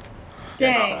suck.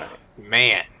 Dang.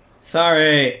 Man.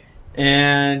 Sorry.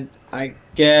 And I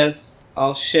guess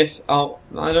I'll shift. I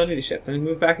don't need to shift. I'm gonna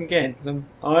move back again. 'Cause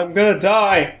I'm gonna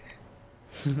die.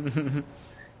 And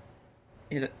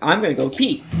I'm gonna go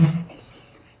pee.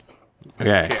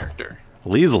 Okay. Character.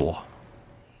 Liesel.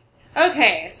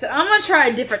 Okay, so I'm gonna try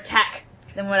a different tack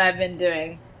than what I've been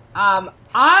doing. I'm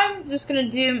just gonna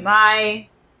do my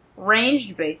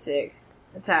ranged basic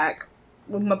attack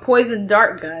with my poison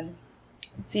dart gun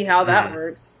and see how that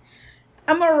works.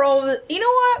 I'm gonna roll. You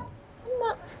know what?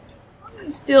 I'm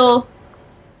gonna steal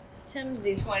Tim's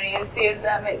d20 and see if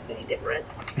that makes any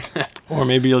difference. Or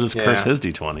maybe you'll just curse Yeah. his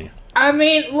d20. I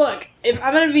mean, look, if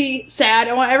I'm gonna be sad,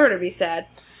 I want everyone to be sad.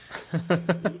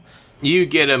 You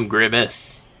get him,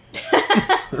 Grimace.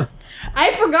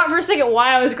 I forgot for a second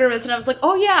why I was Grimace, and I was like,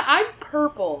 oh yeah, I'm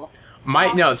purple.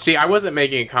 No, see, I wasn't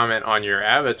making a comment on your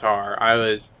avatar. I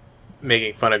was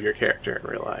making fun of your character in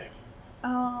real life.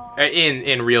 Oh.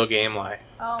 In real game life.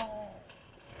 Oh.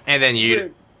 And then you...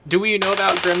 Rude. Do we know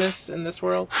about Grimace in this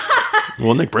world?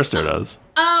 Well, Nick Bristow does.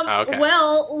 Okay.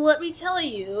 Well, let me tell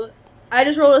you, I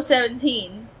just rolled a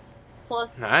 17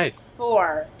 plus Nice.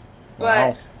 4. But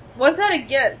Wow. what's that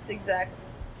against exactly?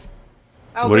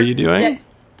 Oh, What are you versus doing? Dex.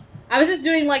 I was just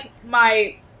doing like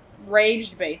my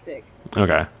ranged basic,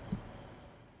 Okay.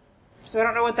 so I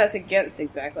don't know what that's against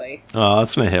exactly.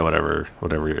 That's going to hit whatever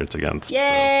it's against.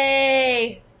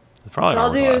 Yay! So. Probably I'll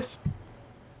armor do- class.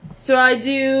 So I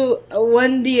do a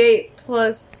 1d8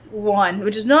 plus 1,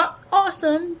 which is not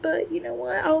awesome, but you know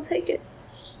what? I'll take it.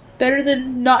 Better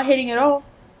than not hitting at all.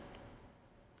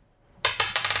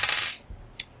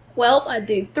 Well, I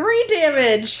do 3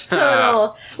 damage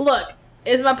total. Look,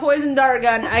 it's my poison dart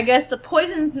gun. I guess the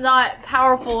poison's not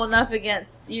powerful enough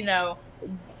against,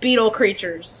 beetle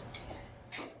creatures.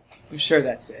 I'm sure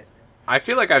that's it. I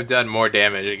feel like I've done more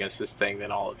damage against this thing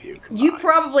than all of you combined. You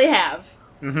probably have.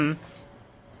 Mm-hmm.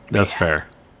 That's fair.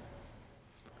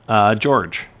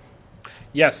 George.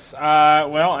 Yes.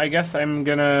 Well, I guess I'm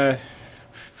gonna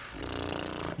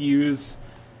use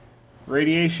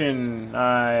radiation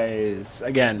eyes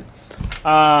again.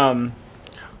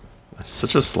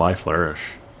 Such a sly flourish.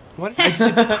 What?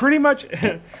 It's pretty much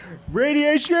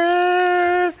radiation.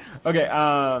 Okay.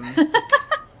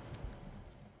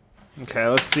 Okay.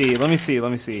 Let's see. Let me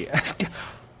see.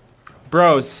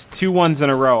 Bros, 2 1s in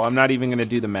a row. I'm not even gonna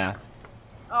do the math.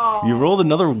 Oh. You rolled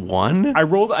another 1? I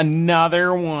rolled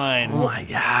another 1. Oh my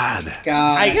god.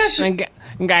 Gosh.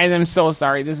 Guys, I'm so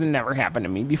sorry. This has never happened to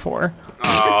me before.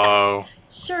 Oh,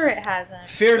 Sure it hasn't.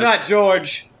 Fear not,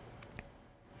 George.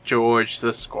 George the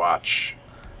Squatch.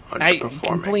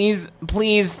 Underperforming.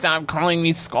 Please stop calling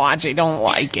me Squatch. I don't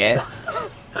like it.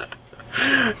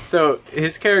 So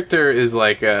his character is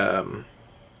like no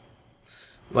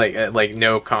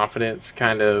confidence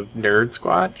kind of nerd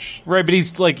Squatch. Right, but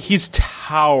he's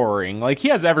towering. Like, he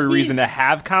has every reason to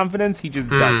have confidence. He just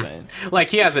doesn't. Like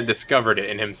he hasn't discovered it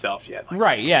in himself yet. Like,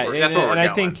 Right, yeah. That's where we're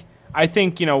and going. I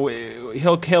think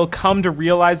he'll come to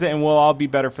realize it, and we'll all be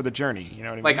better for the journey. You know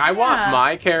what I mean? Like I want Yeah.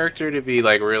 my character to be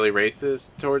like really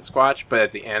racist towards Squatch, but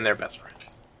at the end they're best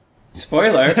friends.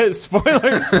 Spoiler.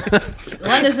 Spoilers.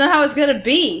 Let us know how it's gonna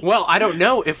be. Well, I don't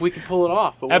know if we can pull it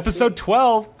off. But we'll Episode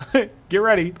 12. Get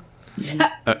ready.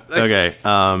 Okay,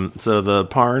 so the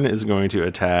Parn is going to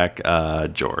attack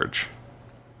George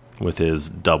with his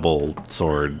double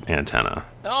sword antenna.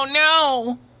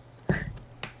 Oh no!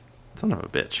 Son of a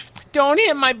bitch. Don't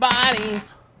hit my body.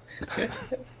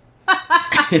 How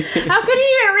could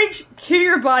he even reach to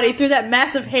your body through that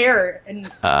massive hair? And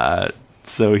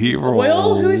So he rolls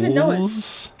Will? Who even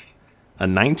knows? a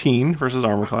 19 versus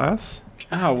armor class.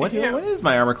 Oh, what is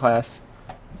my armor class?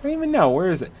 I don't even know.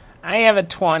 Where is it? I have a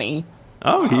 20.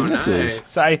 Oh, he misses. nice.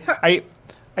 So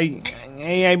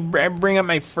I bring up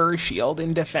my fur shield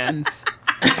in defense.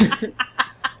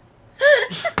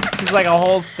 It's like a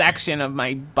whole section of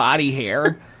my body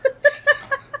hair.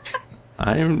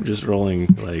 I'm just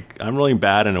rolling I'm rolling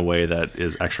bad in a way that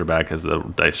is extra bad because the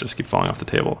dice just keep falling off the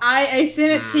table. I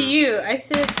sent it to you. I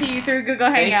sent it to you through Google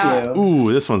Thank Hangout. you.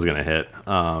 Ooh, this one's gonna hit.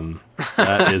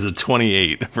 That is a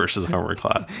 28 versus armor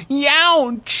class.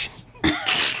 Youch!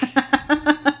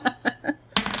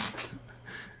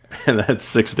 And that's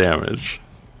 6 damage.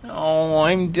 Oh,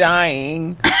 I'm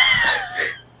dying.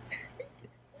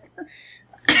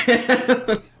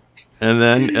 And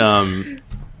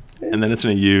then it's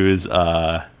gonna use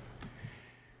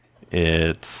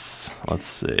let's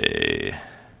see.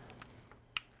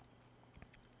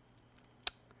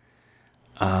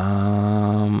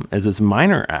 As its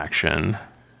minor action,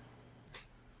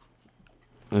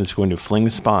 it's going to fling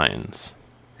spines.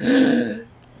 Oh.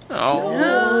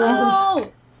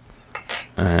 Oh,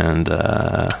 And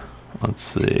let's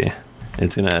see.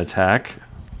 It's gonna attack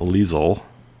Liesel.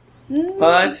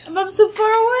 But I'm so far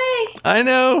away. I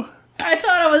know. I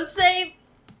thought I was safe.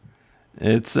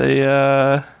 It's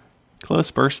a close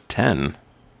burst 10.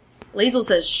 Liesel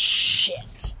says,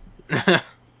 "Shit."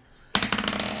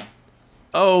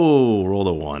 Oh, rolled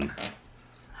a 1.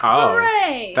 Oh,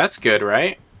 Hooray! that's good,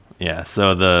 right? Yeah,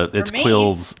 so its me.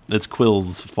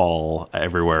 quills fall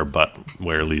everywhere but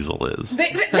where Liesel is.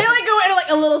 They like go in like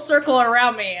a little circle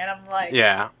around me, and I'm like,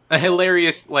 Yeah, a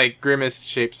hilarious grimace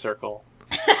shaped circle.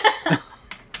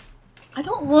 I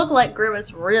don't look like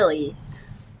Grimace, really.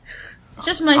 It's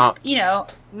just my,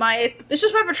 it's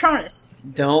just my Patronus.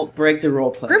 don't break the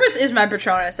role play. Grimace is my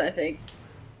Patronus, I think.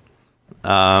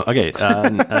 Okay,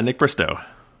 Nick Bristow.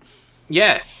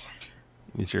 Yes,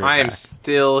 It's your I am attack.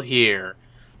 still here.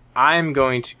 I'm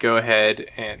going to go ahead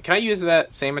and can I use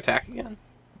that same attack again?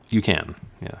 You can,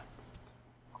 yeah.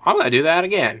 I'm gonna do that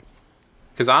again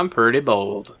because I'm pretty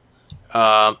bold.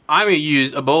 I'm gonna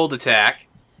use a bold attack,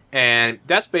 and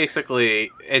that's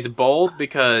basically it's bold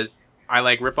because I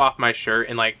rip off my shirt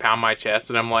and pound my chest,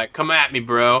 and I'm like, "Come at me,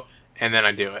 bro!" And then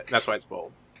I do it. That's why it's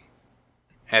bold.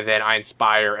 And then I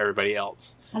inspire everybody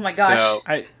else. Oh my gosh. So,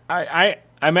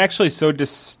 I'm actually so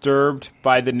disturbed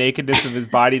by the nakedness of his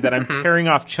body that I'm tearing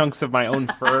off chunks of my own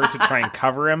fur to try and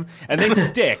cover him, and they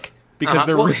stick. because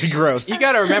they're Well, really gross. You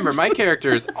gotta remember, my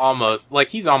character is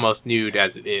he's almost nude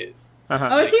as it is. Uh-huh.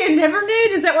 Oh, is he a never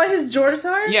nude? Is that why his jorts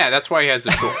are? Yeah, that's why he has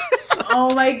the shorts.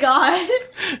 Oh my god.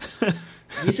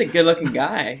 He's a good-looking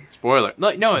guy. Spoiler.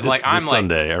 No, This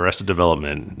Sunday, Arrested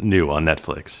Development, new on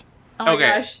Netflix. Oh my Okay.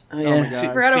 gosh. Oh, my yeah.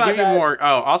 God. Forgot to about give you that. more.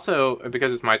 Oh, also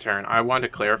because it's my turn, I want to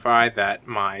clarify that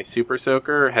my super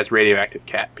soaker has radioactive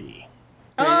cat pee.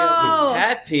 Oh.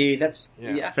 Cat pee. That's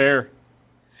Yeah. yeah. Fair.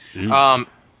 And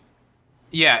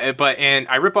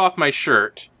I rip off my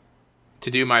shirt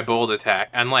to do my bold attack,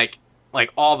 and like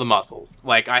all the muscles.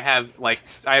 Like I have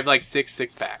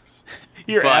six packs.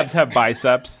 Your But- abs have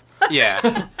biceps. Yeah,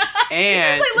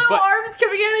 and Like little but, arms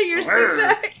coming out of your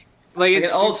six-pack. like Like it's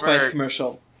an Old super- Spice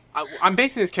commercial. I'm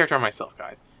basing this character on myself,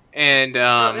 guys, and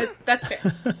That's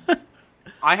fair.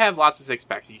 I have lots of six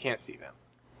packs. You can't see them.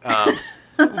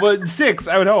 Well, 6,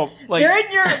 I would hope. Like,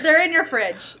 They're in your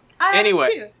fridge. I have Anyway.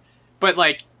 two. But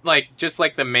just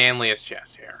like the manliest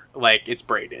chest hair, like it's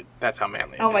braided. That's how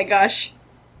manly. Oh it my is. gosh.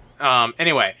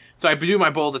 Anyway, so I do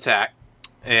my bold attack,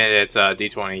 and it's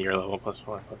D20 year level plus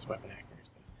 4 plus weapon accuracy.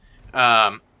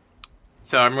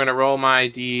 So I'm gonna roll my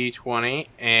D20,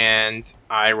 and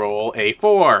I roll a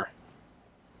 4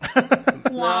 plus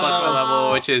my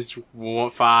level, which is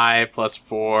 5 plus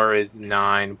 4 is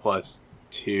 9 plus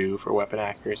 2 for weapon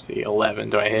accuracy.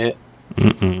 11. Do I hit?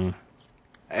 Mm-mm.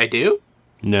 I do.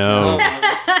 No.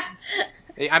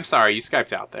 I'm sorry, you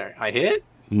Skyped out there. I hit.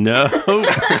 No.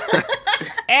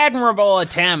 admirable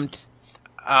attempt.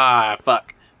 Ah,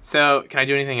 fuck. So, can I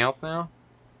do anything else now?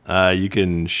 You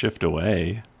can shift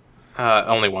away.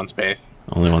 Only one space.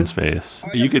 Only one space.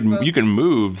 You can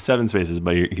move 7 spaces,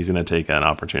 but he's going to take an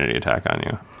opportunity attack on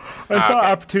you. I thought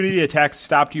okay. opportunity attacks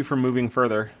stopped you from moving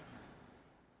further.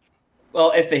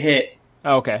 Well, if they hit.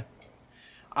 Oh, okay.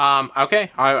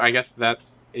 Okay. I guess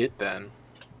that's it then.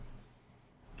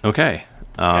 Okay.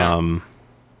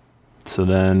 So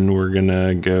then we're going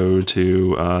to go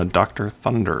to Dr.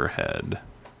 Thunderhead.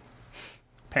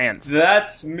 Pants.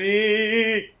 That's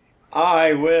me.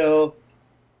 I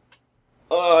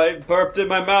burped in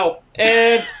my mouth.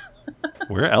 And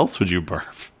Where else would you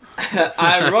burp?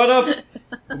 I run up,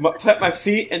 put my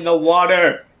feet in the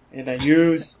water, and I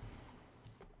use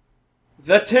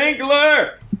the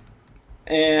Tangler.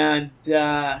 And,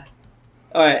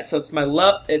 alright, so it's my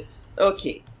love. It's,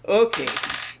 okay.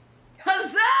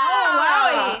 Huzzah!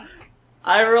 Oh, wowie.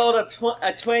 I rolled a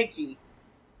Twinkie.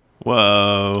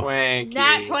 Whoa. Twanky.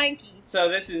 Nat Twanky. So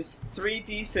this is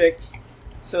 3d6,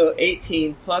 so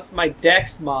 18, plus my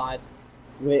dex mod,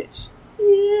 which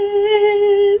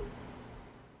is...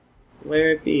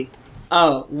 Where it be?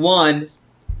 Oh, 1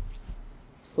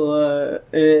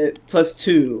 plus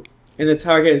 2, and the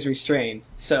target is restrained.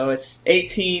 So it's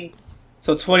 18,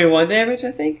 so 21 damage,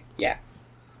 I think? Yeah.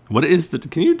 What is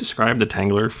can you describe the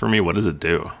Tangler for me? What does it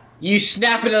do? You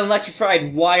snap an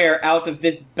electrified wire out of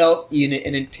this belt unit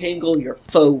and entangle your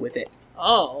foe with it.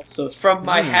 Oh. So from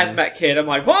my hazmat kit, I'm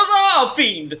like, huzzah,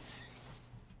 fiend!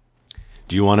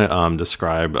 Do you want to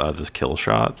describe this kill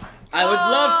shot? I would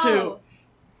love to.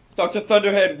 Dr.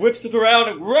 Thunderhead whips it around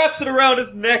and wraps it around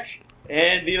his neck,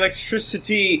 and the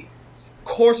electricity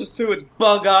courses through its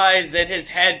bug eyes, and his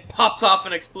head pops off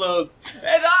and explodes.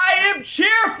 And I am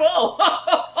cheerful!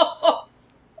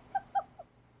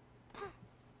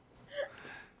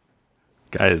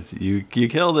 Guys, you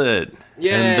killed it.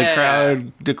 Yeah.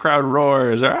 And the crowd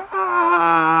roars. Ah!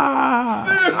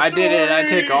 I did it. I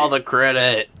take all the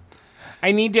credit.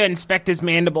 I need to inspect his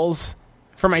mandibles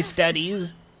for my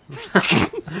studies. Lisa's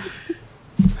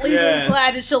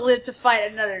glad that she'll live to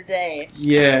fight another day.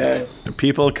 Yes.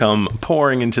 People come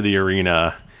pouring into the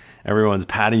arena. Everyone's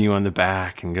patting you on the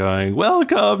back and going,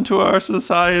 "Welcome to our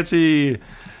society.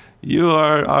 You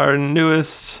are our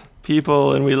newest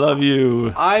people and we love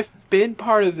you." I've been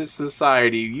part of this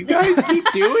society. You guys keep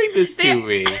doing this to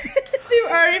me.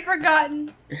 You've already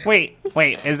forgotten. Wait,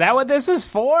 is that what this is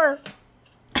for?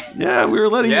 Yeah, we were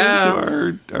letting Yeah. you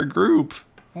into our group.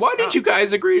 Why did you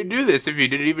guys agree to do this if you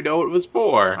didn't even know what it was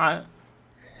for?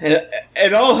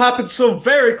 It all happened so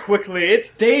very quickly.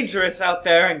 It's dangerous out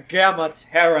there in Gamma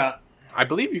Terra. I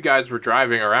believe you guys were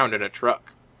driving around in a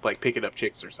truck, like picking up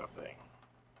chicks or something.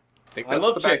 Think I that's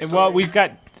love the chicks. backstory? Well, we've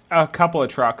got a couple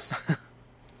of trucks.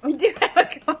 We do have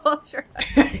a couple of trucks.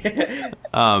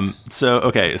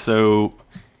 So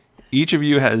each of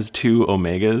you has 2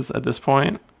 Omegas at this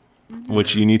point,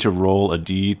 which you need to roll a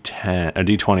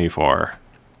D20 for.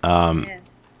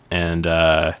 And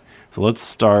so let's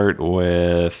start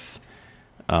with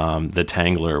the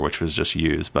Tangler, which was just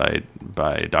used by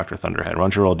Dr. Thunderhead. Why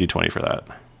don't you roll a D20 for that?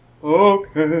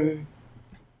 Okay.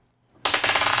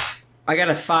 I got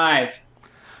a 5.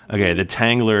 Okay, the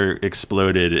Tangler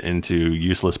exploded into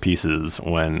useless pieces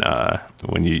when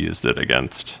you used it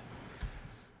against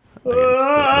the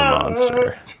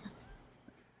monster.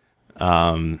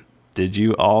 Did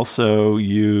you also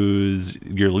use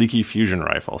your leaky fusion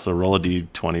rifle? So roll a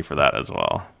d20 for that as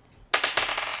well.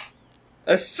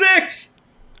 A 6!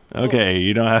 Okay,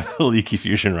 you don't have a leaky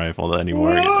fusion rifle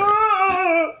anymore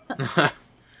either.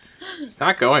 It's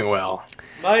not going well.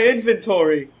 My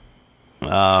inventory.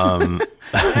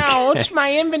 Ouch,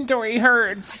 my inventory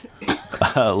hurts.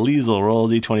 Liesel,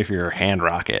 roll a d20 for your hand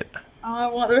rocket. Oh, I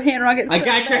want the hand rocket. I so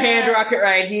got your hand bad. rocket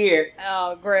right here.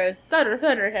 Oh, gross.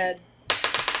 Thunderhead.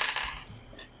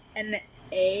 An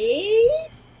 8?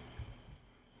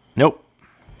 Nope.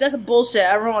 That's a bullshit.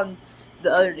 I rolled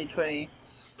the other d20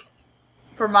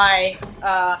 for my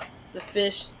the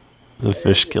fish. The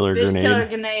fish killer Fish grenade. killer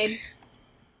grenade.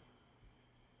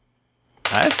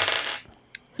 I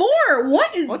 4.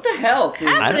 What is What the hell, dude?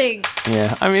 happening?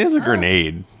 Yeah, I mean, it's a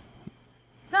grenade.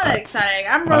 It's not that exciting.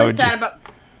 I'm why really would sad you- about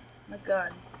my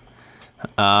gun.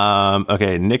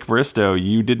 Okay, Nick Bristow,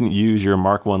 you didn't use your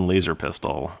Mark 1 laser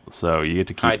pistol, so you get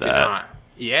to keep I that. did not.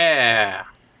 Yeah.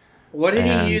 What did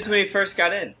And- he use when he first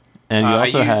got in? And you I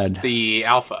also used had the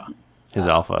alpha. his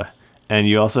alpha. And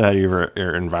you also had your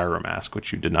Enviromask,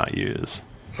 which you did not use.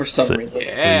 For some So- reason.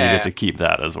 Yeah. So you get to keep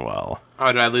that as well. Oh,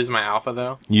 did I lose my alpha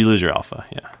though? You lose your alpha,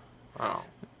 yeah.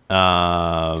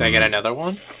 Oh. Did I get another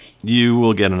one? You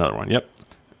will get another one, yep.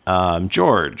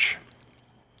 George,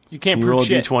 You can't you roll prove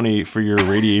a shit. d20 for your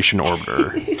radiation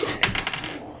orbiter.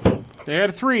 They had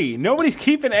a 3. Nobody's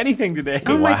keeping anything today.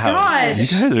 Oh my Wow.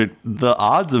 gosh. You guys are, the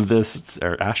odds of this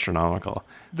are astronomical.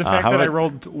 The fact how that I about-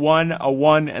 rolled a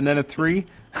 1, and then a 3.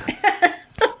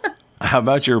 How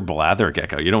about your Blather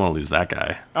Gecko? You don't want to lose that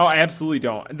guy. Oh, I absolutely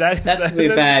don't. That's really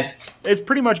bad. It's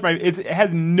pretty much it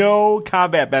has no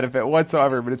combat benefit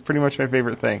whatsoever, but it's pretty much my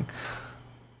favorite thing.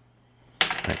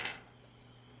 Right.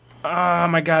 Oh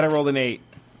my god, I rolled an 8.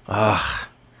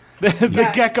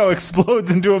 The gecko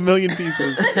explodes into a million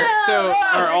pieces. So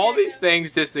are all these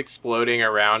things just exploding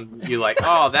around you like,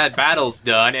 oh, that battle's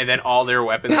done, and then all their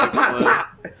weapons explode?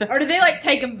 Or do they like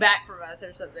take them back from us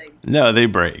or something? No, they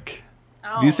break.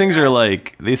 Oh, These things God.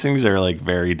 are like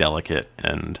very delicate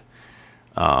and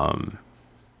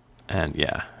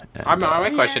yeah. And, My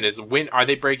question is, when are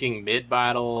they breaking mid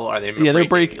battle? Are they? yeah, they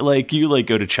breaking- break like you like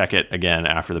go to check it again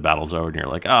after the battle's over, and you're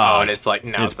like, Oh, and it's like,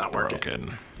 no, it's not working.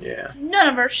 broken. Yeah. None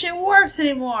of our shit works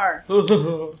anymore.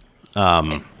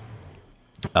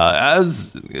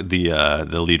 As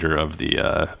the leader of the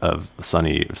of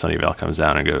Sunnyvale comes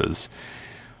down and goes,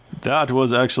 "That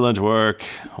was excellent work.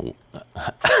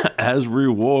 As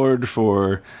reward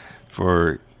for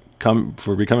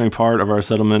becoming part of our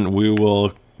settlement, we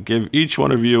will give each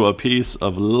one of you a piece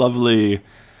of lovely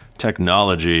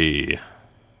technology."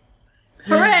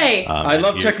 Hooray! I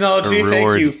love He technology, thank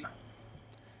rewards- you.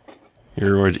 He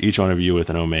rewards each one of you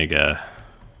with an Omega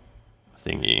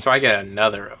thingy. So I get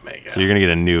another Omega. So you're gonna get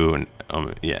a new,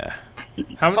 yeah.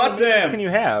 How many Hot of these damn. can you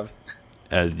have?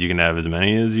 As you can have as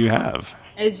many as you have.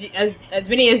 As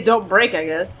many as don't break, I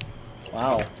guess.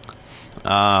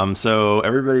 Wow. So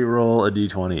everybody roll a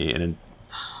d20,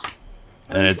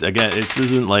 and it's again, it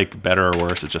isn't like better or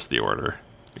worse. It's just the order.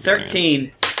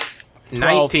 13.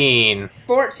 19.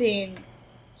 14.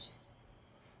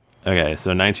 Okay,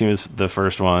 so 19 is the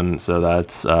first one. So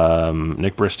that's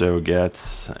Nick Bristow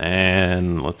gets,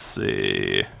 and let's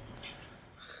see,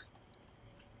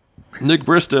 Nick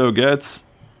Bristow gets,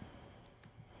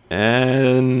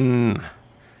 and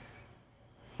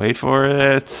wait for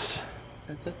it.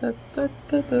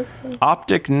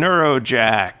 Optic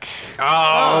Neurojack.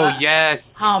 Oh,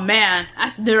 yes. Oh man,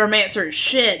 that's neuromancer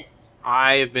shit.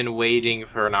 I have been waiting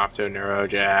for an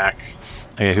Octoneurojack.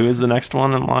 Okay, who is the next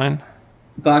one in line?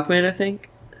 Bachman, I think.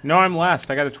 No, I'm last.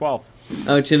 I got a 12.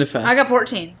 Oh, Jennifer. I got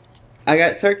 14. I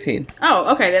got 13.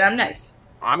 Oh, okay, then I'm next.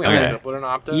 I'm going to Okay. look up what an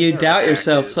Octoneurojack You doubt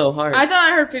yourself is. so hard. I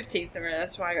thought I heard 15 somewhere.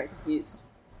 That's why I got confused.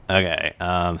 Okay,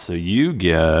 so you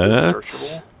get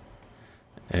Searchable.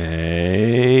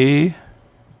 a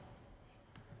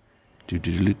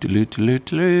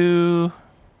do.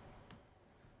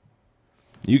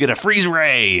 You get a freeze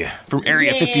ray from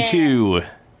Area Yeah. 52.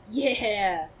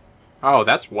 Yeah. Oh,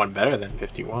 that's one better than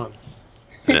 51.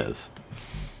 It is.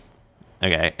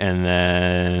 Okay, and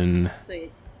then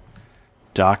Sweet.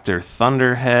 Dr.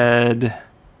 Thunderhead.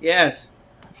 Yes.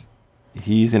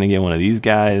 He's gonna get one of these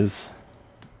guys,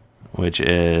 which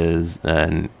is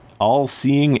an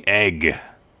all-seeing egg.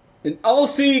 An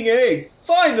all-seeing egg.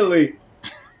 Finally.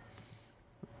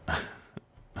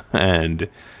 And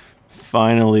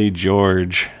finally,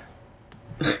 George.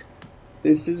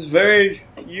 This is very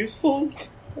useful.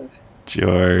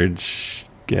 George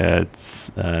gets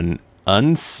an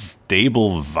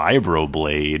unstable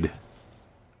vibroblade.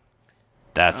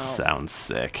 That sounds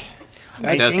sick.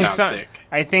 That does sound sick.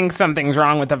 I think something's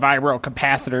wrong with the vibro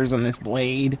capacitors on this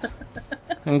blade.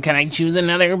 And can I choose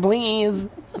another, please?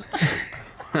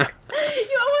 You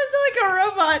almost sound like a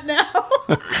robot now.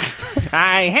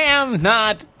 I am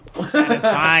not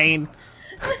satisfied.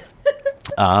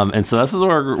 And so this is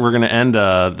where we're going to end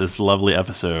this lovely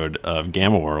episode of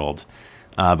Gamma World.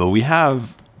 But we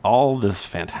have all this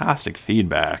fantastic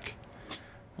feedback.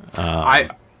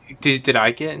 Did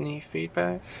I get any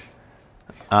feedback?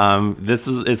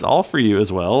 It's all for you as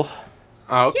well.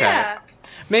 Oh, okay. Yeah.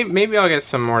 Maybe I'll get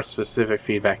some more specific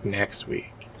feedback next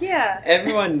week. Yeah.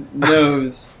 Everyone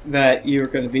knows that you're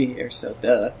going to be here, so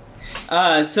duh.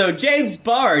 So James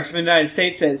Bard from the United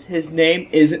States says his name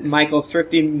isn't Michael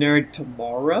Thrifty Nerd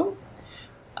Tomorrow.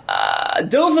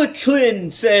 Dova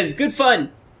Klin says good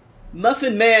fun.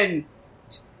 Muffin Man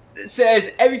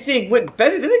says everything went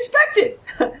better than expected.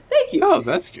 Thank you. Oh,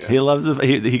 that's good. He loves it.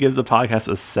 He gives the podcast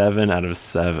a 7 out of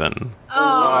 7.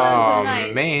 Oh, that's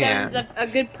nice. man. Seven's a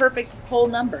good, perfect whole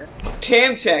number.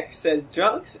 Camcheck says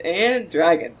drunks and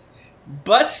dragons.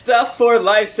 Butt stuff for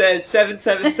life says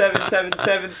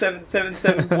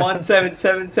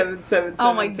 77777777717777777.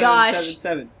 Oh my gosh.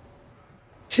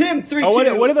 Tim 32.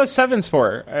 Oh, what are those 7s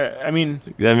for? I mean,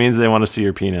 That means they want to see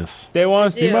your penis. they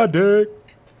want to see do. my dick.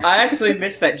 I actually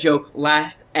missed that joke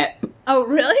last ep. Oh,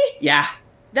 really? Yeah.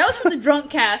 That was from the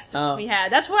drunk cast Oh. we had.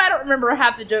 That's why I don't remember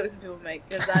half the jokes that people make,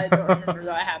 because I don't remember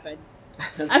that happened.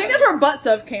 I think that's where butt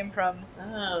stuff came from.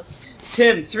 Oh.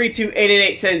 Tim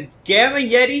 32888 says Gamma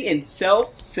Yeti and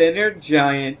self-centered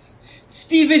giants.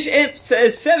 Stevish Imp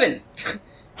says 7.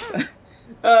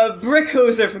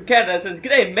 Brickhoser from Canada says,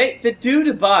 "G'day, mate. The dude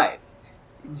abides."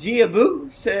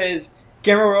 Giabu says,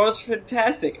 "Gamma World is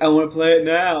fantastic. I want to play it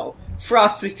now."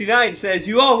 Frost69 says,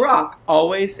 "You all rock.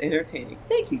 Always entertaining."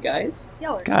 Thank you, guys.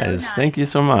 Y'all are Guys, so nice. thank you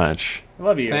so much. I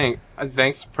love you.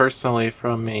 Thanks personally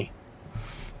from me.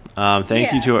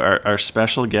 Thank you Yeah. to our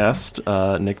special guest,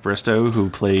 Nick Bristow, who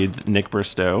played Nick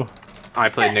Bristow. I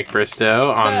played Nick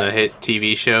Bristow on the hit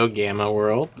TV show Gamma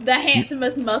World. The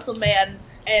handsomest muscle man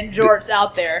and jorts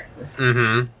out there.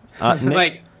 Mm-hmm.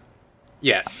 Nick,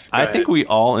 Yes. I think we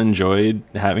all enjoyed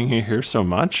having you here so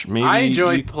much. Maybe I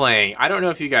enjoyed playing. I don't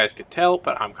know if you guys could tell,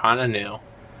 but I'm kind of new.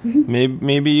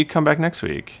 Maybe you come back next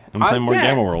week and play more yeah.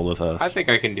 Gamma World with us. I think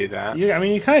I can do that. I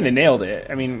mean, you kind of nailed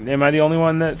it. I mean, am I the only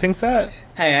one that thinks that?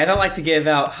 Hey, I don't like to give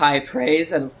out high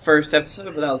praise on the first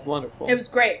episode, but that was wonderful. It was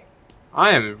great.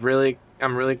 I'm really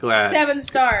glad. 7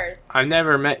 stars. I've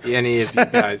never met any of you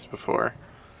guys before.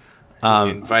 You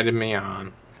invited me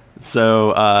on.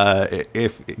 So,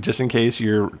 if just in case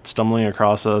you're stumbling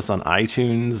across us on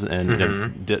iTunes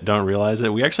and don't realize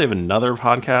it, we actually have another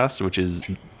podcast, which is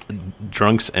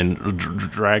Drunks and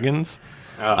Dragons.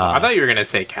 I thought you were going to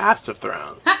say Cast of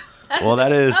Thrones. Well,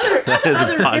 that is a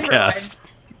different podcast.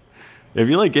 If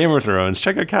you like Game of Thrones,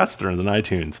 check out Cast of Thrones on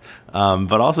iTunes.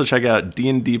 But also check out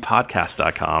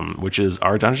dndpodcast.com, which is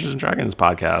our Dungeons & Dragons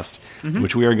podcast,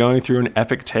 which we are going through an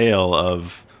epic tale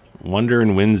of wonder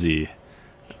and whimsy.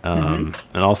 And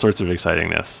all sorts of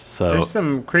excitingness. So There's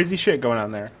some crazy shit going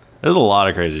on there. there's a lot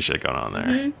of crazy shit going on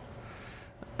there.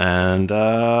 And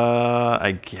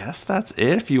I guess that's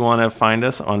it. If you want to find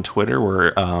us on Twitter,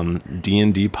 we're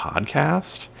D&D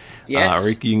Podcast. Yes. Or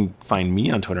you can find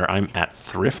me on Twitter. I'm at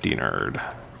Thrifty Nerd.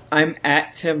 I'm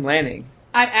at Tim Lanning.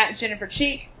 I'm at Jennifer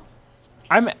Cheek.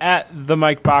 I'm at the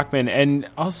Mike Bachman, and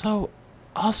also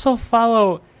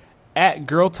follow at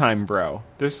Girl Time Bro.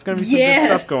 There's gonna be some good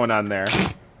stuff going on there.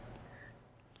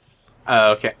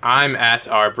 Okay, I'm at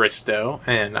R. Bristow,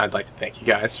 and I'd like to thank you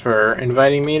guys for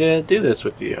inviting me to do this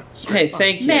with you. Hey,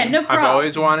 thank you. Man, no problem. I've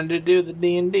always wanted to do the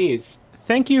D&Ds.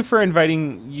 Thank you for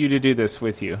inviting you to do this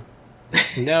with you.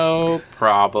 No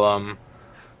problem.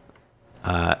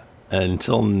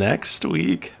 Until next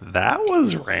week, that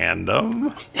was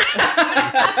random.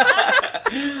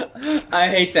 I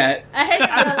hate that. I hate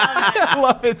I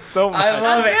love it so much. I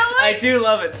love it. Really? I do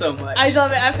love it so much. I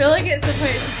love it. I feel like it's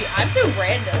supposed to be. I'm so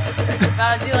random. If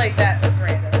I do like that, it's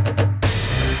random.